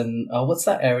Falls and, what's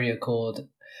that area called?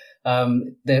 Where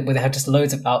they have just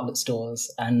loads of outlet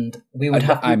stores, and we would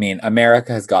have. I mean,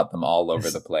 America has got them all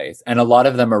over the place, and a lot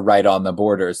of them are right on the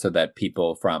border, so that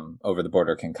people from over the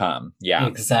border can come. Yeah,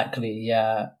 exactly.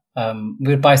 Yeah, we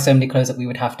would buy so many clothes that we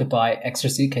would have to buy extra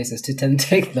suitcases to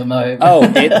take them home.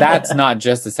 That's not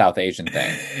just a South Asian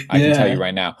thing. I can tell you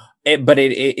right now. But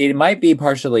it might be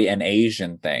partially an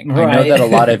Asian thing. Right. I know that a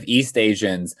lot of East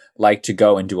Asians like to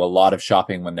go and do a lot of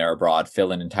shopping when they're abroad,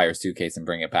 fill an entire suitcase and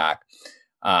bring it back.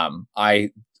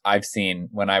 I've seen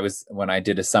when I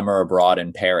did a summer abroad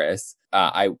in Paris,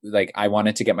 I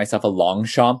wanted to get myself a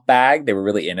Longchamp bag. They were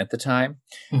really in at the time.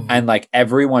 And like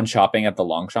everyone shopping at the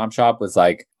Longchamp shop was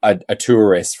like a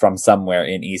tourist from somewhere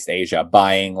in East Asia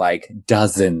buying like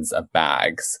dozens of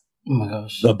bags. Oh my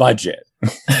gosh. The budget.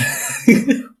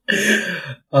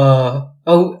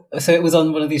 So it was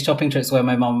on one of these shopping trips where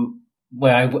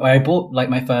I bought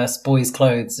like my first boys'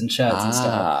 clothes and shirts and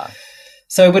stuff.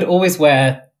 So I would always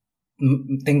wear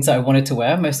things that I wanted to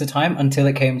wear most of the time until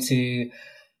it came to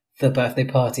the birthday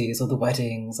parties or the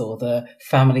weddings or the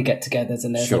family get-togethers,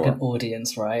 and there's like an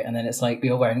audience, right? And then it's like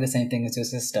you're wearing the same thing as your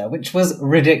sister, which was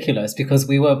ridiculous because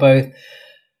we were both,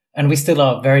 and we still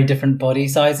are, very different body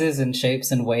sizes and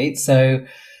shapes and weights. So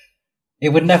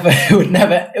it was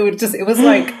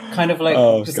like kind of like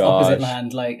just opposite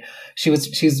land. Like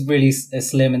she's really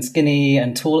slim and skinny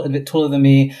and tall, a bit taller than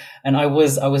me, and I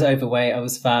was overweight, I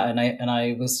was fat, and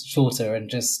I was shorter,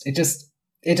 and it was just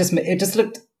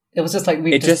like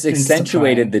it just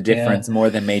accentuated the difference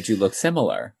more than made you look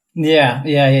similar. Yeah.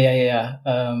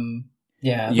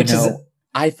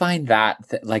 I find that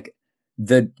like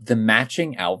the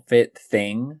matching outfit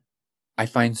thing, I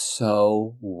find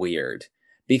so weird.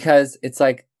 Because it's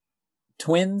like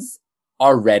twins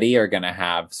already are going to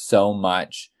have so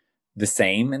much the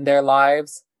same in their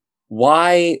lives.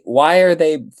 Why are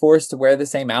they forced to wear the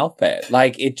same outfit?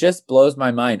 Like, it just blows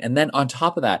my mind. And then on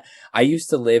top of that, I used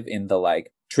to live in the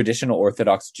like traditional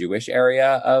Orthodox Jewish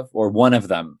area or one of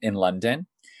them in London.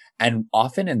 And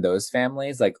often in those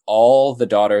families, like all the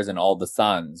daughters and all the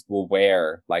sons will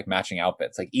wear like matching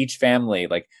outfits. Like each family,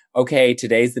 like, okay,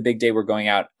 today's the big day we're going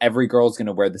out. Every girl's going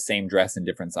to wear the same dress in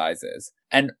different sizes.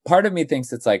 And part of me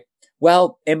thinks it's like,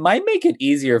 well, it might make it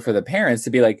easier for the parents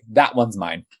to be like, that one's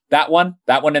mine. That one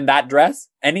in that dress,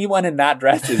 anyone in that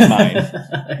dress is mine.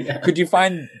 Yeah. Could you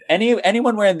find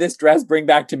anyone wearing this dress? Bring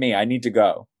back to me. I need to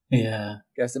go. Yeah.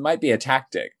 Guess it might be a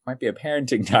tactic. Might be a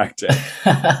parenting tactic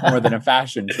more than a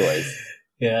fashion choice.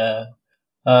 Yeah.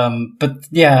 But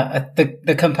yeah,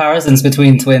 the comparisons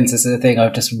between twins is the thing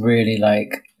I've just really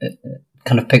like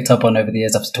kind of picked up on over the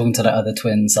years after talking to like other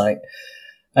twins, like,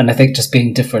 and I think just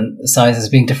being different sizes,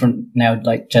 being different now,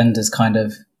 like genders kind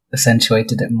of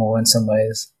accentuated it more in some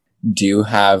ways. Do you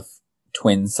have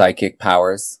twin psychic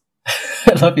powers?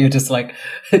 I love you just like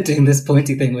doing this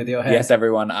pointy thing with your head. Yes,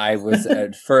 everyone. I was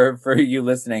for you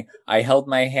listening. I held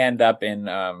my hand up in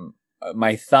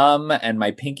my thumb and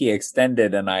my pinky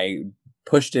extended, and I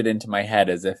pushed it into my head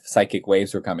as if psychic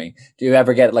waves were coming. Do you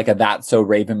ever get like a "that's so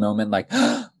Raven" moment? Like,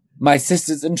 my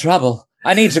sister's in trouble.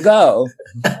 I need to go.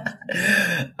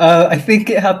 I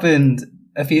think it happened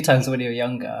a few times when you were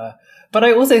younger, but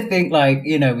I also think like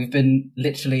we've been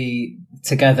literally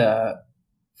together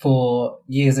for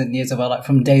years and years of our life,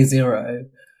 from day zero.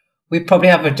 We probably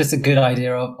have just a good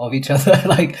idea of each other.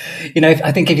 Like,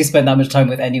 I think if you spent that much time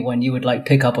with anyone, you would like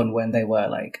pick up on when they were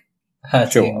like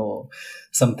hurting or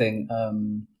something.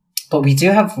 But we do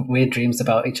have weird dreams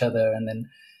about each other. And then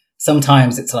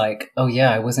sometimes it's like, oh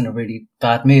yeah, I was in a really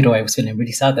bad mood, or I was feeling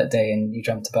really sad that day, and you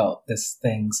dreamt about these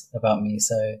things about me.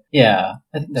 So yeah,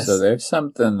 I think so there's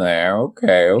something there.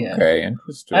 Okay, yeah.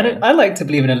 Interesting. I like to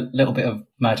believe in a little bit of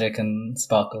magic and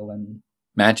sparkle, and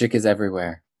magic is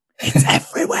everywhere. It's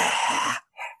everywhere.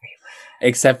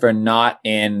 Except for not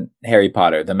in Harry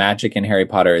Potter. The magic in Harry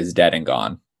Potter is dead and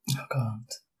gone. Oh God,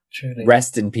 truly.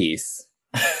 Rest in peace.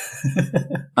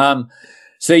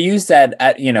 So you said,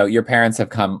 your parents have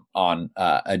come on,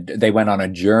 they went on a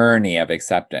journey of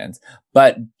acceptance.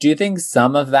 But do you think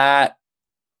some of that,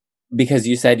 because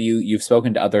you said you've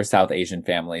spoken to other South Asian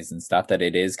families and stuff, that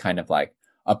it is kind of like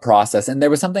a process? And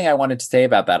there was something I wanted to say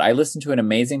about that. I listened to an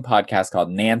amazing podcast called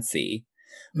Nancy,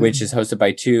 which is hosted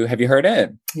by two. Have you heard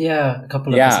it? Yeah, a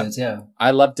couple of episodes, yeah.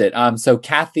 I loved it. So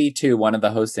Kathy, too, one of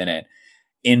the hosts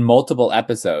in multiple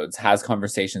episodes, has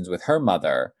conversations with her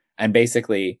mother, and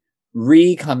basically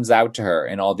comes out to her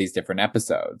in all these different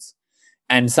episodes.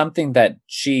 And something that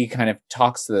she kind of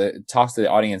talks to the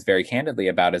audience very candidly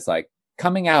about is like,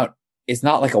 coming out is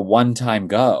not like a one-time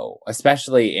go,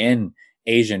 especially in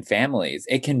Asian families.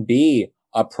 It can be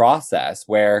a process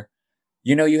where,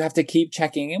 you have to keep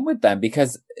checking in with them,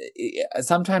 because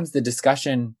sometimes the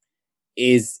discussion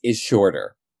is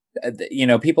shorter.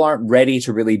 People aren't ready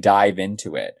to really dive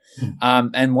into it.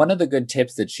 And one of the good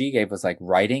tips that she gave was like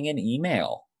writing an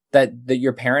email that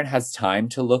your parent has time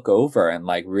to look over and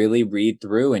like really read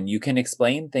through, and you can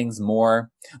explain things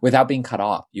more without being cut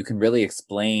off. You can really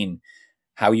explain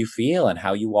how you feel and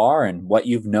how you are and what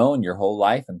you've known your whole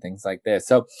life and things like this.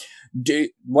 So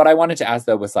what I wanted to ask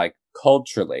though was like,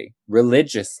 culturally,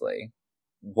 religiously,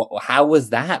 how was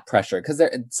that pressure? Because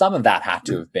some of that had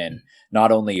to have been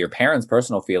not only your parents'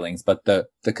 personal feelings, but the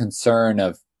concern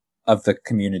of the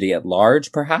community at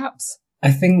large, perhaps. I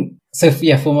think so.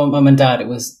 Yeah, for my mum and dad, it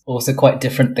was also quite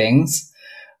different things.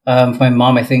 For my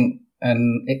mum, I think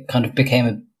it kind of became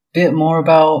a bit more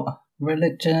about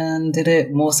religion. Did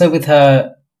it more so with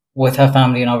her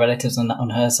family and our relatives on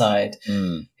her side,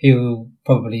 who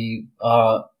probably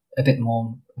are a bit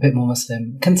more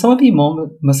Muslim. Can someone be more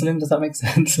Muslim? Does that make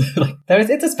sense? Like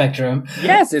it's a spectrum.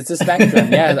 Yes, it's a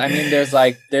spectrum. Yeah, I mean,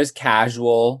 there's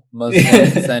casual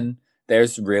Muslims and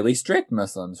there's really strict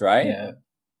Muslims, right? Yeah.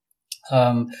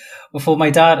 Well, for my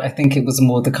dad, I think it was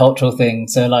more the cultural thing.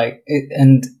 So like,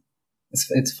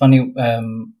 it's funny,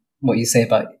 what you say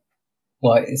about,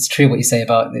 well, it's true what you say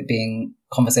about it being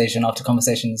conversation after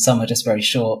conversation. Some are just very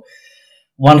short.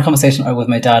 One conversation with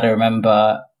my dad, I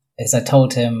remember, is I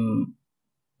told him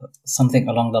something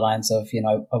along the lines of,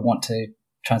 I want to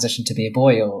transition to be a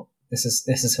boy, or this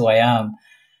is who I am.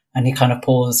 And he kind of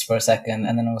paused for a second,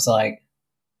 and then I was like,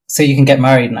 so you can get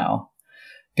married now?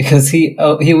 Because he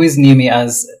always knew me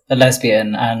as a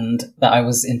lesbian and that I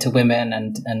was into women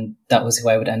and that was who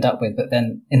I would end up with. But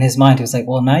then in his mind, he was like,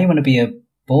 well, now you want to be a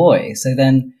boy. So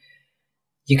then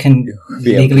you can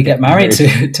legally get married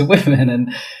to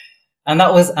women. And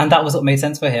that was what made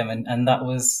sense for him. And that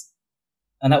was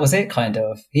it, kind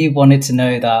of. He wanted to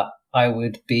know that I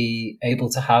would be able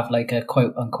to have like a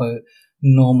quote unquote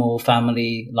normal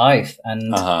family life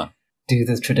and do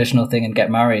the traditional thing and get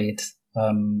married.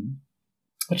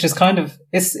 Which is kind of,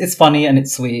 it's funny and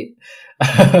it's sweet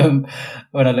when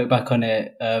I look back on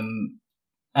it.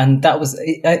 And that was,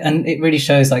 and it really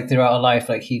shows like throughout our life,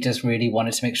 like he just really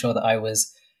wanted to make sure that I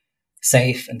was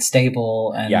safe and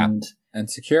stable and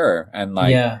secure and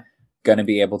like going to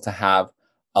be able to have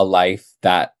a life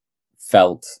that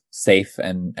felt safe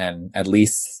and at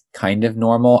least kind of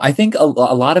normal. I think a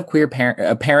lot of queer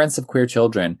parents of queer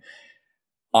children,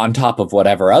 on top of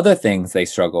whatever other things they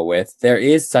struggle with, there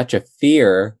is such a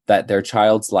fear that their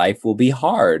child's life will be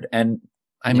hard. And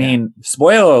I mean,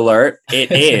 spoiler alert,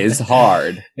 it is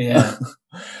hard. Yeah.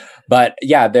 But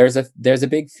yeah, there's a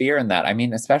big fear in that. I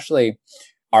mean, especially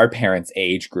our parents'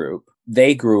 age group,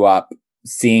 they grew up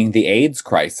seeing the AIDS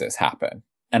crisis happen.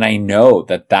 And I know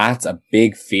that that's a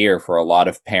big fear for a lot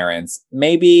of parents.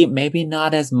 Maybe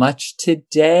not as much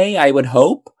today, I would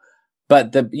hope.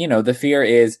 But the fear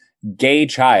is gay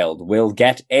child will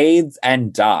get AIDS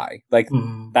and die. Like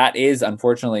that is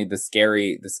unfortunately the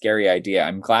scary idea.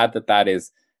 I'm glad that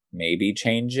is maybe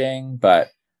changing, but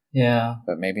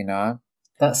maybe not.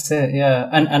 That's it. Yeah.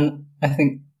 And I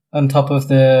think on top of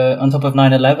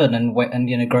 9/11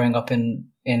 and growing up in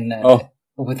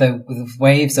with the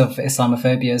waves of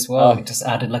Islamophobia as well, it just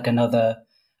added like another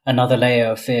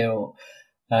layer of fear.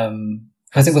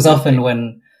 Because it was often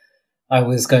when I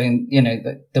was going,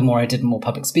 the more I did more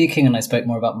public speaking and I spoke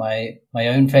more about my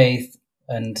own faith,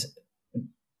 and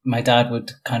my dad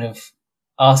would kind of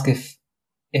ask if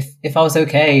I was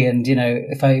okay, and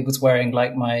if I was wearing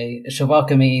like my shalwar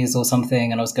kameez or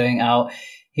something and I was going out,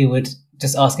 he would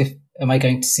just ask am I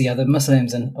going to see other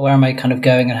Muslims and where am I kind of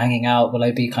going and hanging out? Will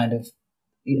I be kind of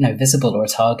visible or a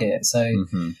target? So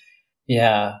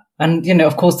yeah, and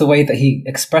of course the way that he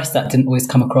expressed that didn't always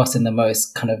come across in the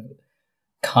most kind of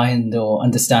kind or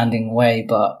understanding way,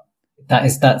 but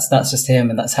that's just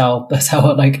him, and that's how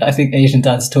like I think Asian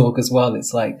dads talk as well.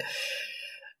 It's like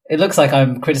it looks like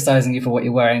I'm criticizing you for what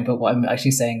you're wearing, but what I'm actually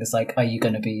saying is like, are you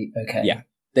going to be okay? Yeah,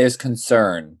 there's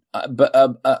concern, but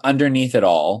underneath it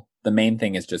all, the main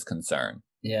thing is just concern.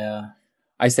 Yeah,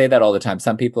 I say that all the time.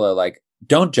 Some people are like,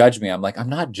 "Don't judge me." I'm like, I'm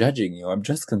not judging you. I'm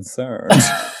just concerned.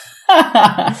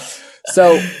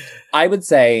 So I would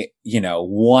say,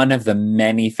 one of the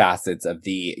many facets of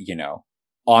the,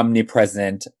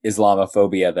 omnipresent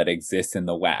Islamophobia that exists in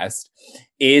the West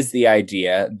is the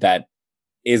idea that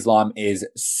Islam is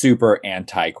super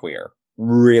anti-queer,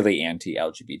 really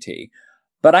anti-LGBT.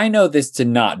 But I know this to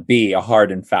not be a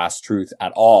hard and fast truth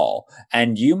at all.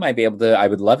 And you might be able to, I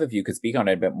would love if you could speak on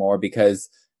it a bit more, because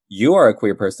you are a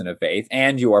queer person of faith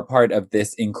and you are part of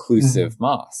this inclusive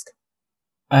mosque.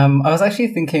 I was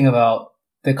actually thinking about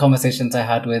the conversations I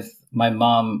had with my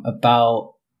mom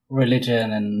about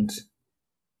religion and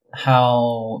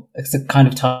how it's a kind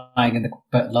of tying in the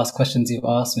last questions you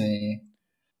asked me.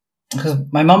 Because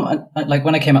my mom, like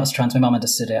when I came out as trans, my mom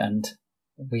understood it and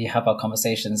we have our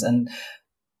conversations. And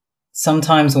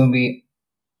sometimes when we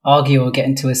argue or get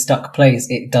into a stuck place,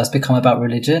 it does become about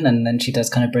religion. And then she does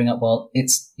kind of bring up, well,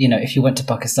 it's, if you went to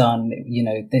Pakistan,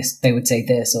 this, they would say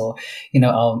this, or,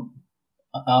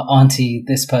 our auntie,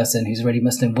 this person who's already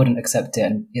Muslim wouldn't accept it,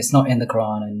 and it's not in the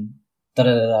Quran, and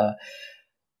da-da-da-da.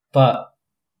 But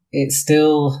it's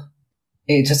still,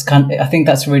 it just can't, I think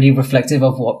that's really reflective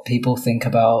of what people think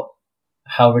about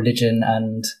how religion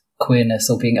and queerness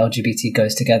or being LGBT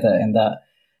goes together, in that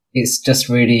it's just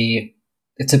really,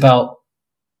 it's about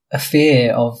a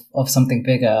fear of something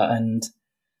bigger. And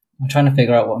I'm trying to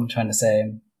figure out what I'm trying to say.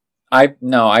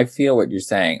 I feel what you're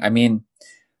saying. I mean,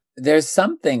 there's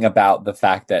something about the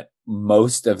fact that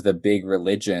most of the big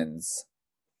religions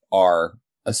are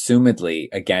assumedly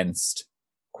against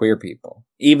queer people,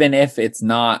 even if it's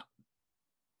not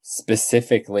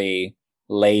specifically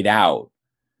laid out.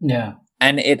 Yeah.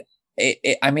 And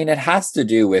I mean, it has to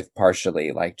do with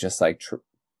partially like just like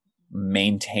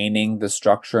maintaining the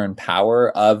structure and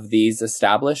power of these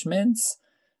establishments,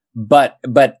 but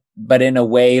in a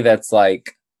way that's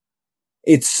like,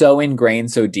 it's so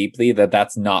ingrained so deeply that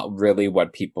that's not really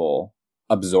what people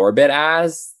absorb it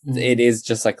as. It is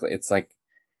just like, it's like,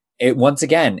 it, once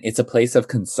again, it's a place of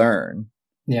concern.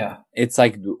 Yeah. It's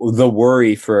like the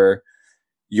worry for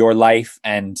your life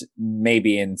and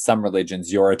maybe in some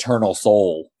religions, your eternal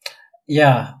soul.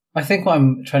 Yeah. I think what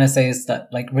I'm trying to say is that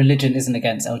like religion isn't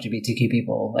against LGBTQ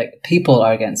people. Like people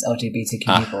are against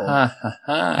LGBTQ people.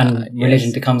 And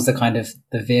religion becomes the kind of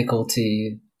the vehicle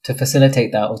to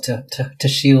facilitate that, or to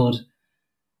shield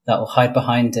that, or hide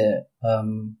behind it.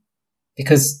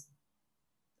 Because,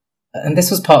 and this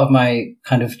was part of my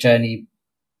kind of journey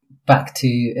back to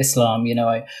Islam. You know,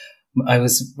 I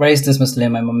was raised as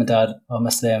Muslim. My mum and dad are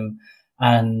Muslim,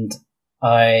 and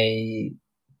I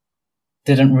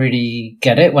didn't really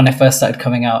get it when I first started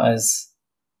coming out as,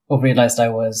 or realized I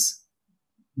was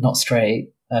not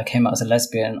straight. Came out as a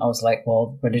lesbian. I was like,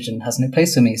 well, religion has no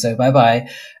place for me, so bye bye.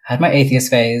 Had my atheist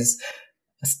phase.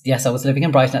 Yes, I was living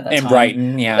in Brighton at that time. In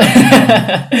Brighton,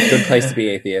 yeah. Good place to be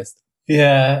atheist.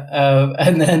 Yeah.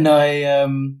 And then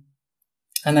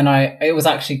it was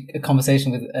actually a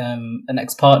conversation with an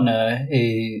ex-partner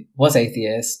who was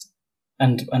atheist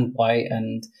and white,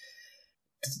 and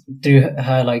through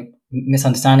her like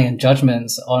misunderstanding and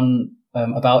judgments on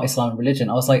about Islam and religion,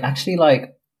 I was like, actually,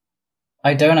 like,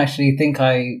 I don't actually think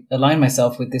I align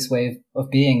myself with this way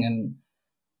of being, and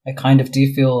I kind of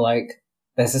do feel like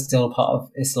there's still a part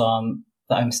of Islam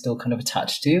that I'm still kind of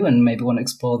attached to, and maybe want to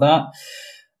explore that.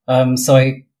 So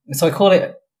I call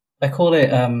it like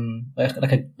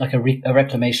a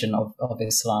reclamation of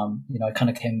Islam. You know,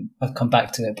 I've come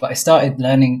back to it, but I started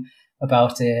learning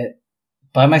about it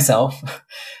by myself,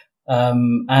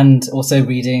 and also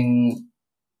reading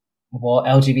what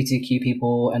LGBTQ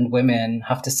people and women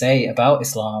have to say about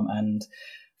Islam, and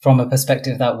from a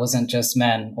perspective that wasn't just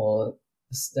men or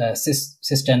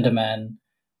cisgender men,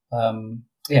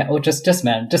 or just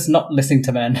men, just not listening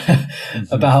to men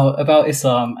about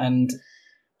Islam, and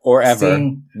or ever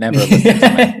never listening to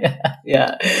men.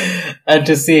 Yeah, and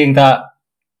just seeing that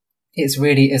it's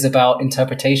really is about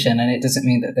interpretation, and it doesn't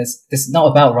mean that it's not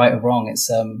about right or wrong.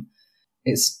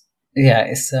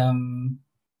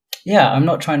 I'm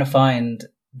not trying to find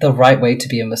the right way to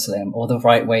be a Muslim or the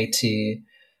right way to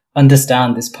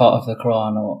understand this part of the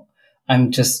Quran, or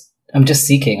I'm just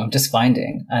seeking, I'm just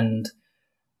finding, and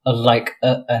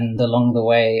and along the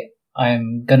way,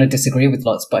 I'm going to disagree with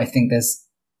lots, but I think there's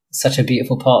such a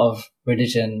beautiful part of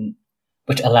religion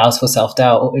which allows for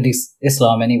self-doubt, or at least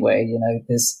Islam anyway. You know,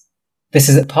 this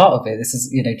is a part of it. This is,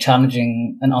 you know,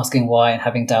 challenging and asking why and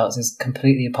having doubts is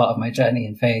completely a part of my journey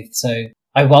in faith. So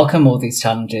I welcome all these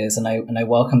challenges, and I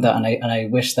welcome that, and I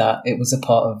wish that it was a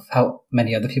part of how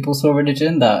many other people saw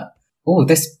religion, that, oh,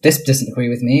 this doesn't agree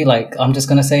with me. Like, I'm just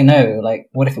going to say no. Like,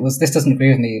 what if it was, this doesn't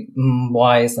agree with me?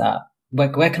 Why is that?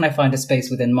 Where can I find a space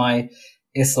within my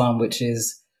Islam, which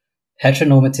is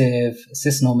heteronormative,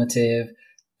 cisnormative,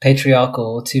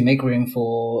 patriarchal, to make room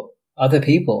for other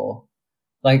people?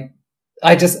 Like,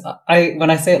 when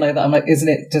I say it like that, I'm like,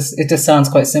 it just sounds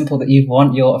quite simple that you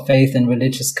want your faith and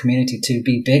religious community to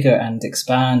be bigger and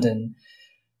expand, and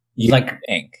you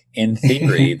think in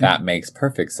theory that makes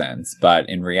perfect sense, but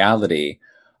in reality,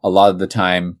 a lot of the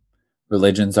time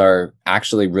religions are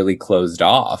actually really closed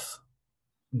off,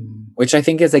 which I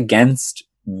think is against,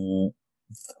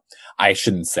 I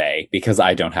shouldn't say because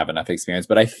I don't have enough experience,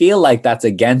 but I feel like that's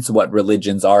against what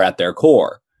religions are at their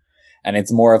core. And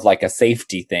it's more of like a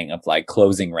safety thing of like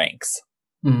closing ranks.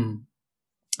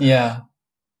 Yeah.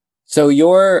 So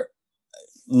your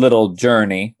little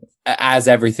journey, as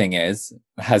everything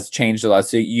has changed a lot.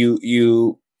 So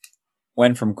you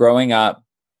went from growing up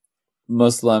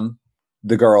Muslim,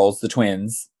 the girls, the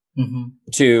twins,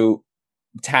 to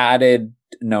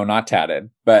not tatted,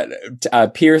 but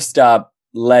pierced up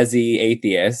lesy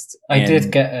atheist. I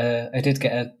did get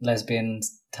a lesbian.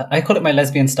 I call it my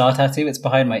lesbian star tattoo. It's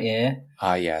behind my ear.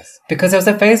 Ah, yes. Because there was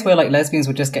a phase where like lesbians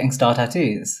were just getting star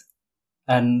tattoos,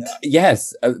 and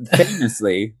yes,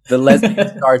 famously the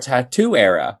lesbian star tattoo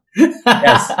era.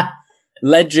 Yes,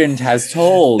 legend has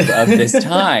told of this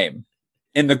time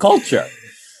in the culture.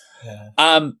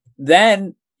 Yeah.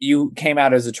 Then you came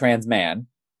out as a trans man.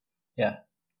 Yeah.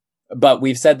 But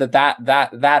we've said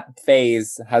that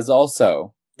phase has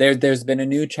also there's been a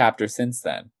new chapter since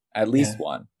then, at least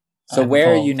one. So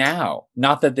where are you now?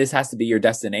 Not that this has to be your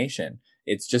destination.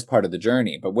 It's just part of the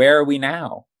journey. But where are we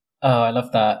now? Oh, I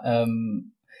love that.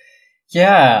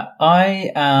 Yeah,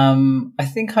 I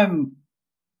think I'm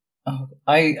Oh,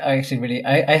 I actually really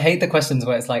I hate the questions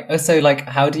where it's like, oh, so like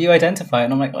how do you identify?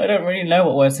 And I'm like, I don't really know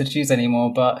what words to choose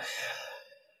anymore, but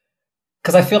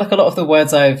because I feel like a lot of the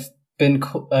words I've been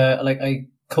like I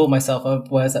call myself are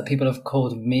words that people have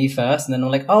called me first, and then I'm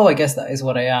like, oh, I guess that is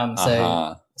what I am. So Uh-huh.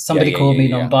 Yeah, somebody yeah, called yeah, me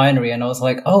yeah. non-binary, and I was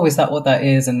like, oh, is that what that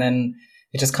is? And then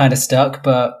it just kind of stuck.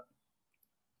 But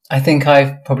I think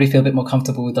I probably feel a bit more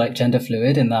comfortable with like gender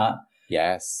fluid in that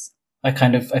Yes. I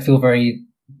feel very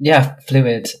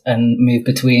fluid and move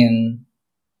between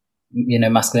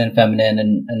masculine and feminine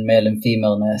and male and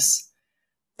femaleness.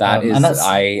 That And is that's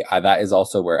I that is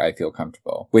also where I feel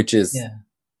comfortable, which is yeah.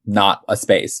 not a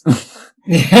space.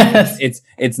 Yes.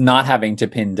 It's not having to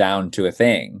pin down to a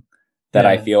thing that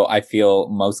Yeah. I feel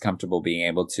most comfortable being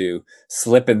able to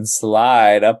slip and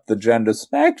slide up the gender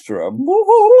spectrum.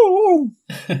 Woo-hoo!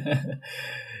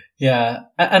 Yeah.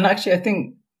 And actually I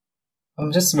think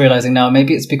I'm just realizing now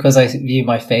maybe it's because I view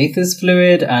my faith as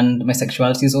fluid and my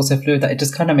sexuality is also fluid that it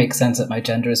just kind of makes sense that my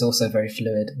gender is also very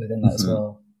fluid within that as Mhm.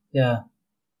 well. Yeah.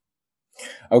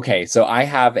 Okay, so I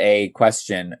have a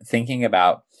question thinking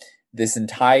about this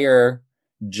entire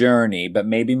journey, but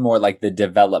maybe more like the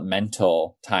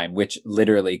developmental time, which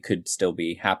literally could still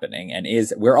be happening and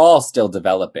we're all still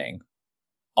developing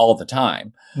all the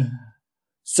time. Mhm.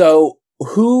 So,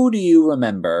 who do you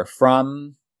remember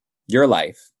from your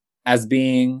life as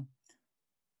being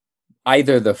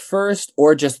either the first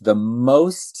or just the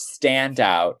most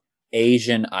standout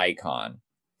Asian icon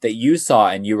that you saw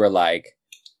and you were like,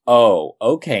 oh,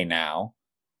 okay, now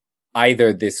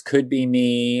either this could be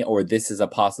me or this is a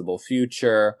possible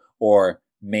future or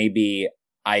maybe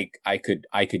I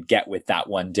could get with that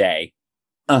one day.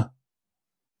 Oh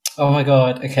my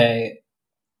god. Okay.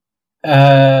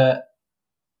 Uh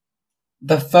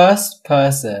the first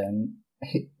person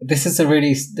this is a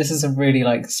really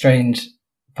like strange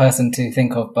person to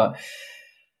think of, but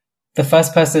the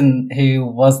first person who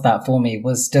was that for me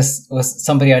was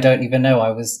somebody I don't even know. I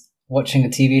was watching a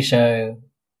TV show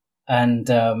and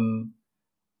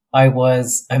I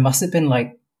must have been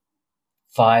like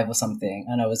 5 or something,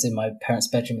 and I was in my parents'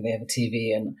 bedroom and they have a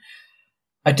TV, and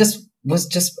I just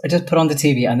put on the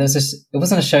TV and there's this it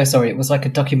wasn't a show, sorry, it was like a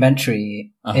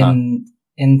documentary Uh-huh.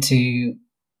 into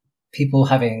people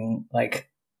having like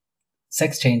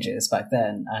sex changes back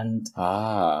then, and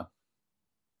Ah.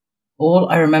 all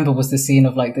I remember was the scene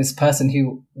of like this person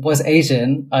who was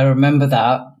Asian. I remember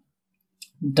that.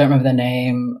 Don't remember their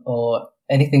name or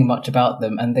anything much about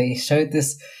them. And they showed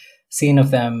this scene of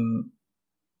them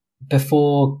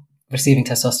before receiving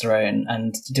testosterone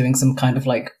and doing some kind of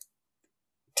like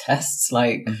tests,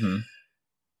 like Mhm.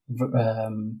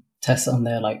 tests on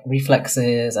their like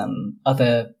reflexes and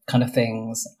other kind of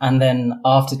things. And then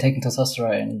after taking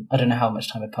testosterone, I don't know how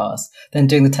much time had passed, then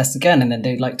doing the test again. And then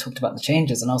they like talked about the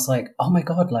changes. And I was like, oh my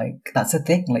God, like that's a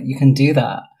thing. Like you can do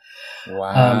that.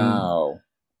 Wow.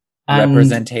 And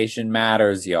Representation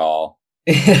matters, y'all.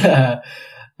 yeah,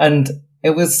 and it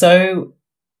was so,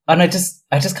 and I just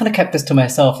kind of kept this to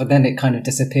myself, and then it kind of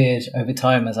disappeared over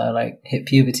time as I like hit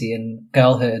puberty and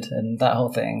girlhood and that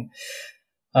whole thing.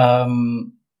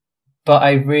 Um, but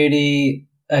I really,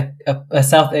 a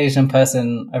South Asian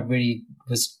person I really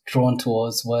was drawn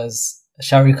towards was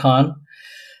Shah Rukh Khan,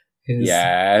 who's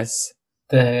Yes.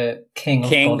 the king of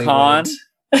King Bollywood. Khan.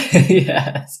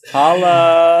 Yes.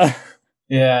 Holla.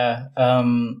 Yeah.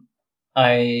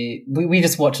 We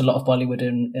just watch a lot of Bollywood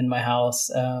in my house,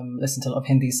 listen to a lot of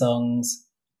Hindi songs,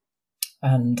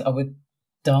 and I would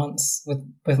dance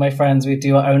with my friends. We'd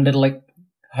do our own little like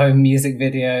home music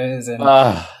videos, and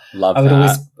Love I would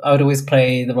that. I would always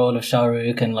play the role of Shah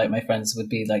Rukh, and like my friends would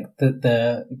be like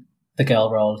the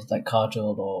girl role, like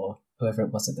Kajol or whoever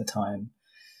it was at the time.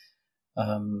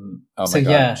 Oh So my God.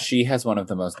 yeah, She has one of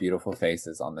the most beautiful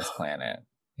faces on this planet.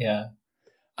 yeah.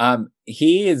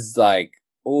 He is like,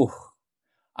 ooh,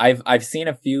 I've seen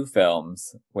a few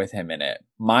films with him in it.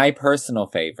 My personal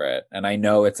favorite, and I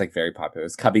know it's like very popular,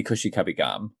 is Kabhi Khushi Kabhie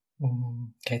Gham.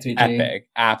 K3G. Epic,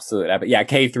 absolute epic. Yeah,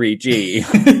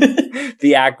 K3G,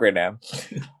 the acronym.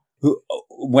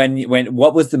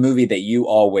 What was the movie that you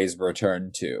always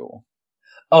return to?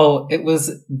 Oh, it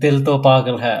was Dil To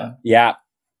Pagal Hai. Yeah,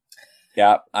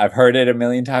 yeah, I've heard it a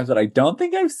million times, but I don't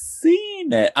think I've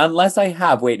seen it. Unless I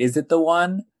have. Wait, is it the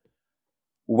one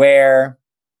where?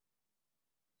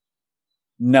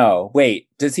 No, wait.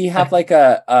 Does he have like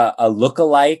a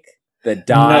look-alike that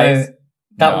dies? No,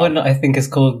 that No. one I think is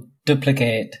called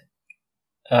Duplicate.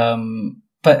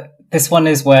 But this one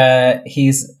is where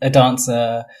he's a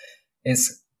dancer.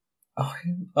 Is oh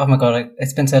my god,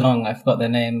 it's been so long I forgot their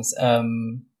names.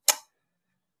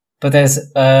 But there's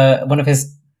one of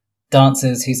his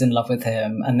dancers who's in love with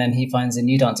him, and then he finds a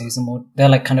new dancer who's they're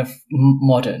like kind of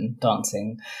modern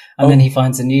dancing, and then he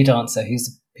finds a new dancer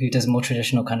who does more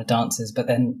traditional kind of dances, but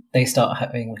then they start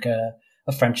having like a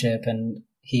friendship, and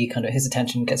his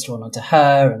attention gets drawn onto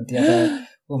her, and the other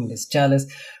woman is jealous.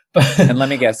 But and let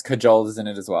me guess, Kajol is in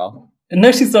it as well.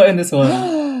 No, she's not in this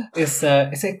one. Is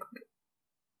it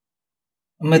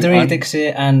Madhuri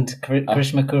Dixit and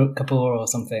Karishma Kapoor or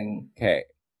something? Okay,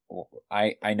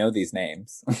 I know these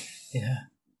names. Yeah,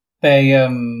 they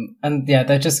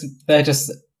they're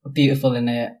just beautiful in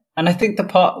it. And I think the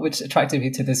part which attracted me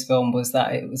to this film was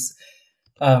that it was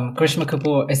Karishma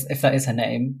Kapoor. If that is her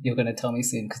name, you're going to tell me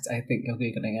soon because I think you're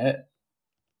googling it.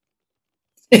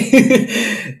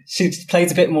 She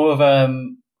plays a bit more of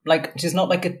she's not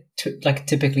like a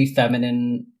typically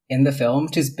feminine in the film.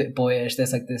 She's a bit boyish.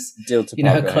 There's like this, her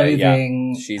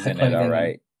clothing. Yeah. She's in it, all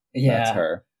right. Yeah, that's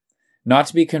her. Not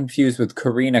to be confused with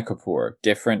Kareena Kapoor.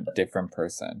 Different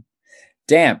person.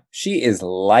 Damn, she is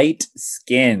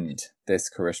light-skinned, this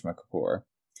Karishma Kapoor.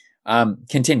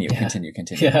 Continue.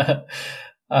 Yeah.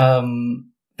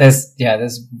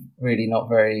 There's really not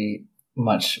very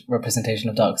much representation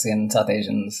of dark-skinned South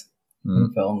Asians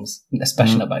in films,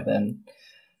 especially not back then.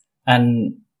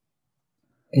 And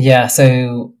yeah,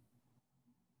 so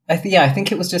I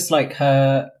think it was just like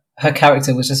her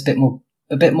character was just a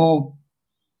bit more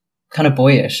kind of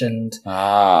boyish, and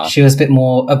she was a bit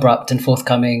more abrupt and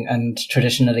forthcoming, and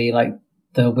traditionally like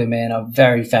the women are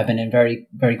very feminine, very,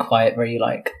 very quiet, very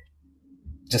like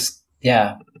just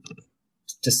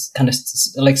kind of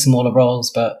like smaller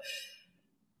roles. But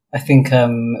I think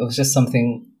it was just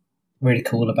something really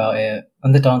cool about it,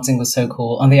 and the dancing was so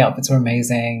cool, and the outfits were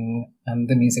amazing, and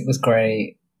the music was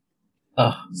great.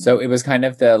 So it was kind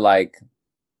of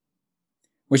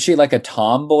was she like a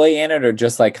tomboy in it, or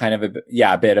just like kind of a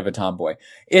bit of a tomboy?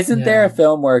 Isn't there a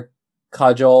film where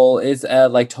Kajol is a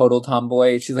like total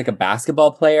tomboy? She's like a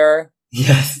basketball player.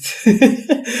 Yes.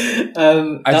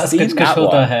 I've seen that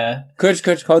one.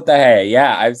 Kuch Kota Hai.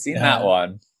 Yeah, I've seen that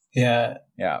one. Yeah.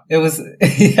 Yeah. It was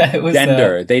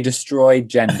gender. They destroyed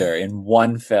gender in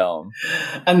one film.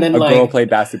 And then a girl played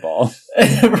basketball.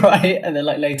 Right. And then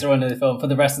like later on in the film, for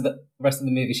the rest of the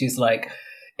movie, she's like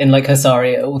in like her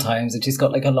sari at all times, and she's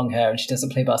got like her long hair, and she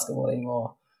doesn't play basketball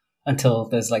anymore until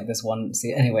there's like this one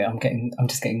scene. Anyway, I'm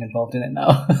just getting involved in it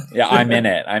now. Yeah, I'm in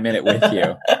it with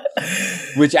you.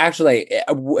 Which actually,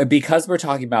 because we're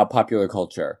talking about popular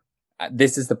culture,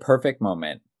 this is the perfect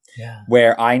moment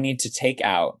where I need to take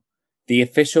out the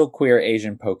official Queer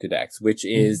Asian Pokédex, which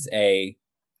is a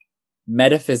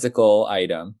metaphysical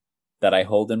item that I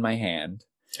hold in my hand.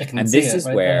 And this is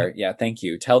where, thank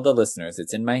you. Tell the listeners,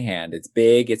 it's in my hand. It's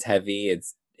big, it's heavy,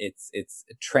 it's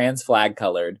trans flag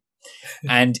colored.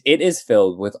 And it is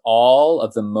filled with all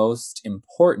of the most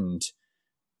important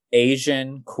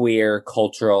Asian queer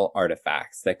cultural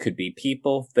artifacts that could be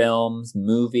people, films,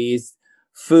 movies,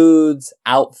 foods,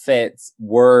 outfits,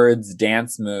 words,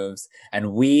 dance moves.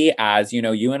 And we, as you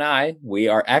know, you and I, we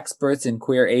are experts in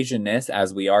queer Asianness,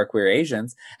 as we are queer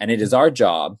Asians. And it is our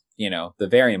job, the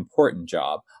very important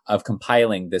job of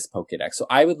compiling this Pokédex. So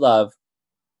I would love,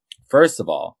 first of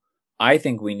all, I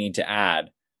think we need to add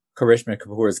Karishma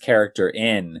Kapoor's character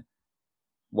in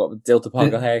Dil To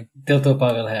Pagal Hai? Dil To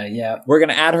Pagal Hai, yeah. We're going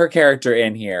to add her character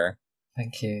in here.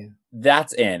 Thank you.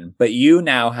 That's in. But you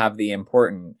now have the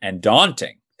important and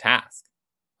daunting task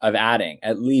of adding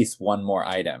at least one more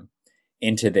item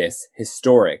into this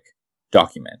historic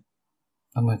document.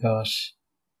 Oh my gosh.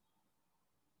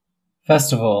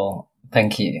 First of all,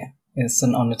 thank you. It's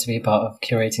an honor to be part of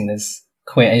curating this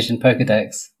Queer Asian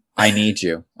Pokédex. I need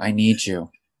you.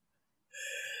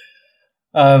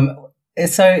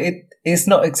 It's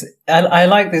not. I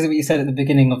like this what you said at the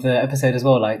beginning of the episode as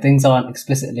well. Like things aren't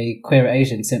explicitly queer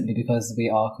Asian simply because we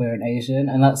are queer and Asian,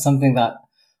 and that's something that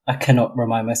I cannot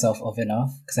remind myself of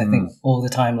enough, because I think all the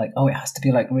time like, oh, it has to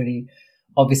be like really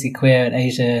obviously queer and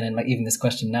Asian, and like even this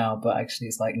question now, but actually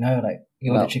it's like no, like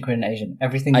you're literally queer and Asian.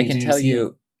 Everything I can tell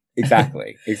you.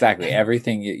 Exactly.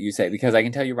 Everything you say, because I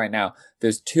can tell you right now,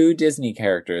 there's 2 Disney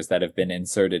characters that have been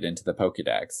inserted into the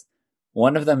Pokédex.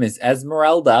 One of them is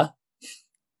Esmeralda,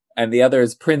 and the other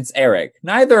is Prince Eric.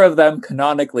 Neither of them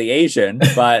canonically Asian,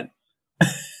 but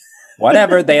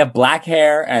whatever. They have black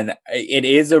hair, and it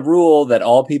is a rule that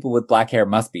all people with black hair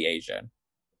must be Asian.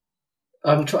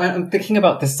 I'm thinking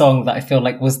about this song that I feel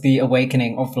like was the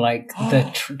awakening of like the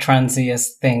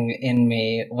transiest thing in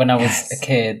me when I was a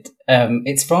kid.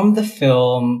 It's from the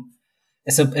film.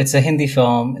 It's a Hindi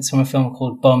film. It's from a film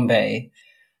called Bombay,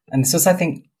 and this was, I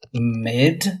think,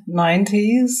 mid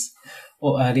 90s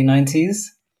or early 90s.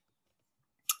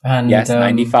 And yes,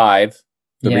 95.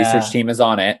 The research team is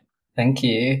on it. Thank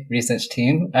you, research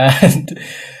team. And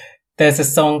there's a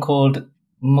song called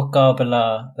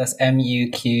Muqabala. That's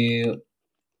Muqabla.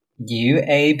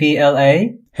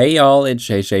 Hey y'all, it's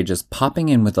Shay Shay just popping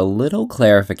in with a little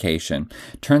clarification.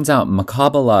 Turns out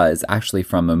Muqabala is actually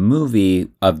from a movie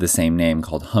of the same name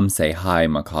called Humse Hai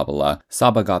Muqabala.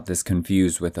 Saba got this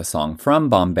confused with a song from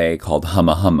Bombay called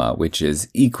Humma Humma, which is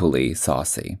equally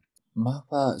saucy.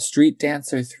 Street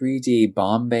Dancer 3D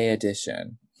Bombay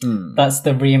Edition. That's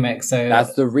the remix. So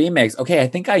that's the remix. Okay, I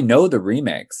think I know the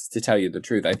remix, to tell you the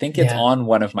truth. I think it's on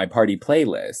one of my party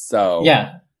playlists. So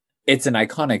yeah. It's an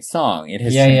iconic song. It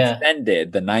has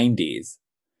transcended the 90s.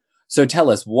 So tell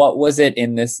us, what was it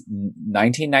in this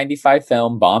 1995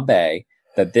 film, Bombay,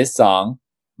 that this song,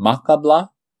 Muqabala?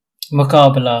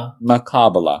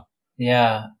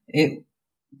 Yeah.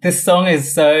 This song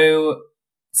is so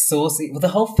saucy. Well, the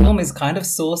whole film is kind of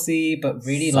saucy, but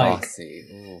really saucy.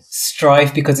 Like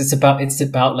strife, because it's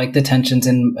about like the tensions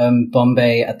in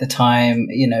Bombay at the time,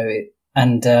 you know,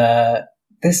 and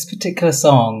this particular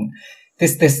song,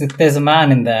 there's a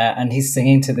man in there and he's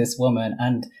singing to this woman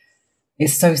and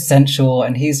it's so sensual,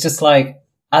 and he's just like,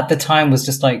 at the time was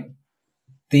just like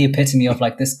the epitome of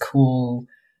like this cool,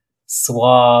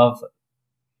 suave,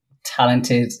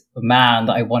 talented man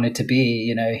that I wanted to be,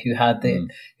 you know, who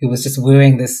was just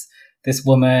wooing this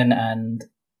woman, and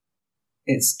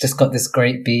it's just got this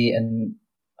great beat, and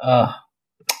I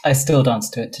still dance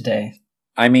to it today.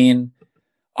 I mean,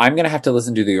 I'm going to have to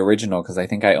listen to the original because I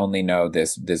think I only know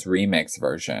this remix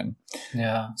version.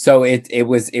 Yeah. So it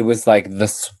was like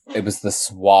it was the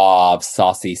suave,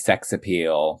 saucy sex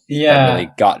appeal that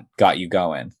really got you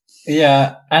going.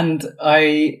 Yeah. And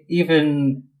I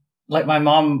even, like, my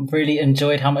mom really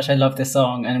enjoyed how much I loved this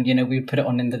song, and, you know, we'd put it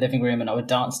on in the living room and I would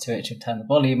dance to it. She'd turn the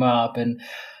volume up, and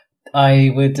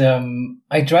I would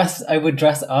dress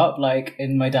up like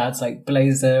in my dad's like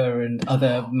blazer and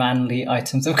other manly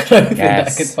items of clothing that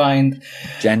I could find.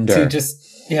 Gender. To just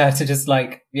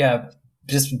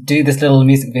do this little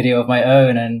music video of my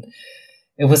own, and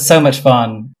it was so much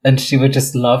fun. And she would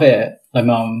just love it. My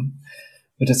mom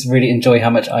would just really enjoy how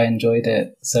much I enjoyed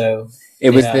it. So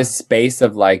it was this space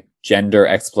of like gender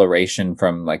exploration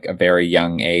from like a very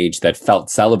young age that felt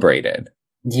celebrated.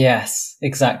 Yes,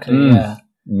 exactly. Yeah.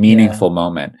 Meaningful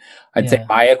moment. I'd say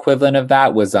my equivalent of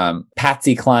that was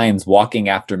Patsy Cline's Walking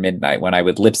After Midnight, when I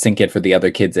would lip sync it for the other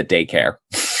kids at daycare.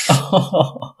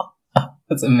 Oh,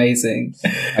 that's amazing.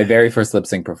 My very first lip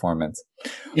sync performance.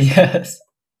 Yes.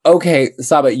 Okay,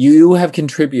 Saba, you have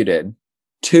contributed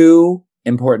 2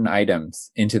 important items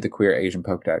into the Queer Asian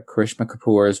Polka Dot: Karishma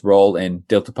Kapoor's role in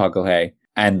Dil To Pagal Hai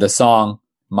and the song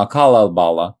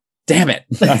Muqabala. Damn it,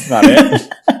 that's not it.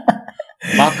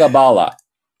 Muqabala.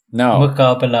 No.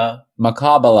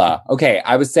 Muqabala. Okay,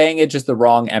 I was saying it just the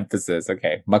wrong emphasis.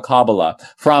 Okay, Muqabala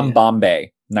from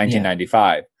Bombay,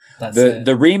 1995.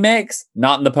 The remix,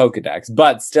 not in the Pokedex,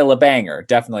 but still a banger.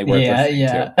 Definitely worth listening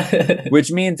to.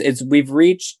 Which means we've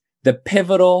reached the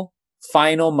pivotal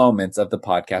final moments of the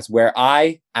podcast where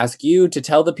I ask you to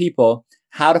tell the people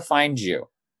how to find you,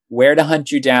 where to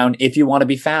hunt you down if you want to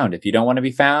be found. If you don't want to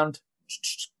be found,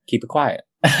 keep it quiet.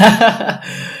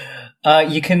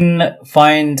 You can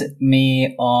find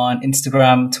me on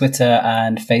Instagram, Twitter,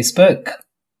 and Facebook.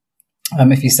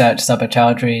 If you search Saba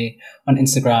Chowdhury on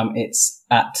Instagram, it's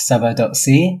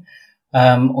 @saba.c.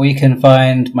 Or you can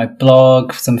find my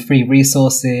blog, some free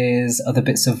resources, other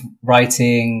bits of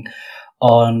writing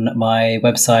on my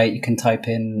website. You can type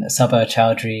in Saba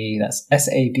Chowdhury, that's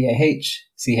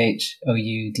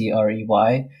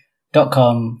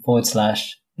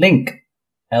SABACHOUDREY.com/link,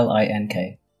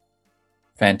 LINK.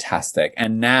 Fantastic.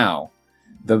 And now,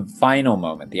 the final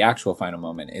moment, the actual final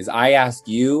moment, is I ask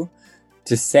you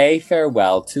to say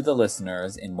farewell to the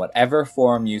listeners in whatever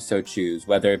form you so choose,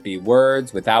 whether it be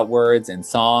words, without words, in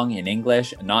song, in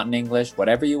English, not in English,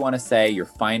 whatever you want to say, your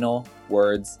final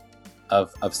words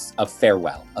of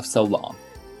farewell, of so long.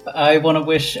 I want to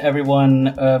wish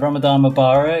everyone Ramadan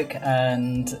Mubarak,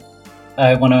 and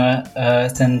I want to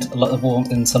send a lot of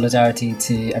warmth and solidarity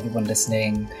to everyone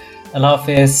listening. Allah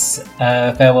Hafiz,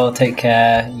 farewell, take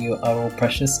care, you are all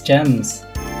precious gems.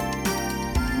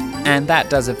 And that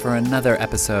does it for another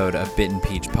episode of Bitten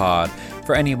Peach Pod.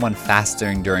 For anyone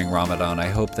fasting during Ramadan, I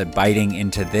hope that biting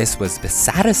into this was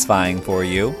satisfying for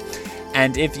you.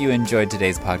 And if you enjoyed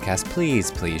today's podcast, please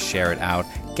share it out.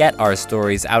 Get our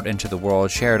stories out into the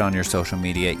world. Share it on your social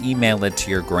media. Email it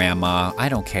to your grandma. I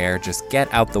don't care. Just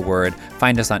get out the word.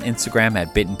 Find us on Instagram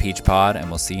at Bitten Peach Pod, and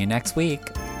we'll see you next week.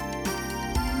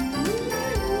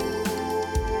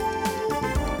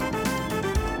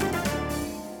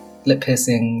 Lip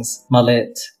piercings,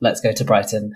 mullet, let's go to Brighton.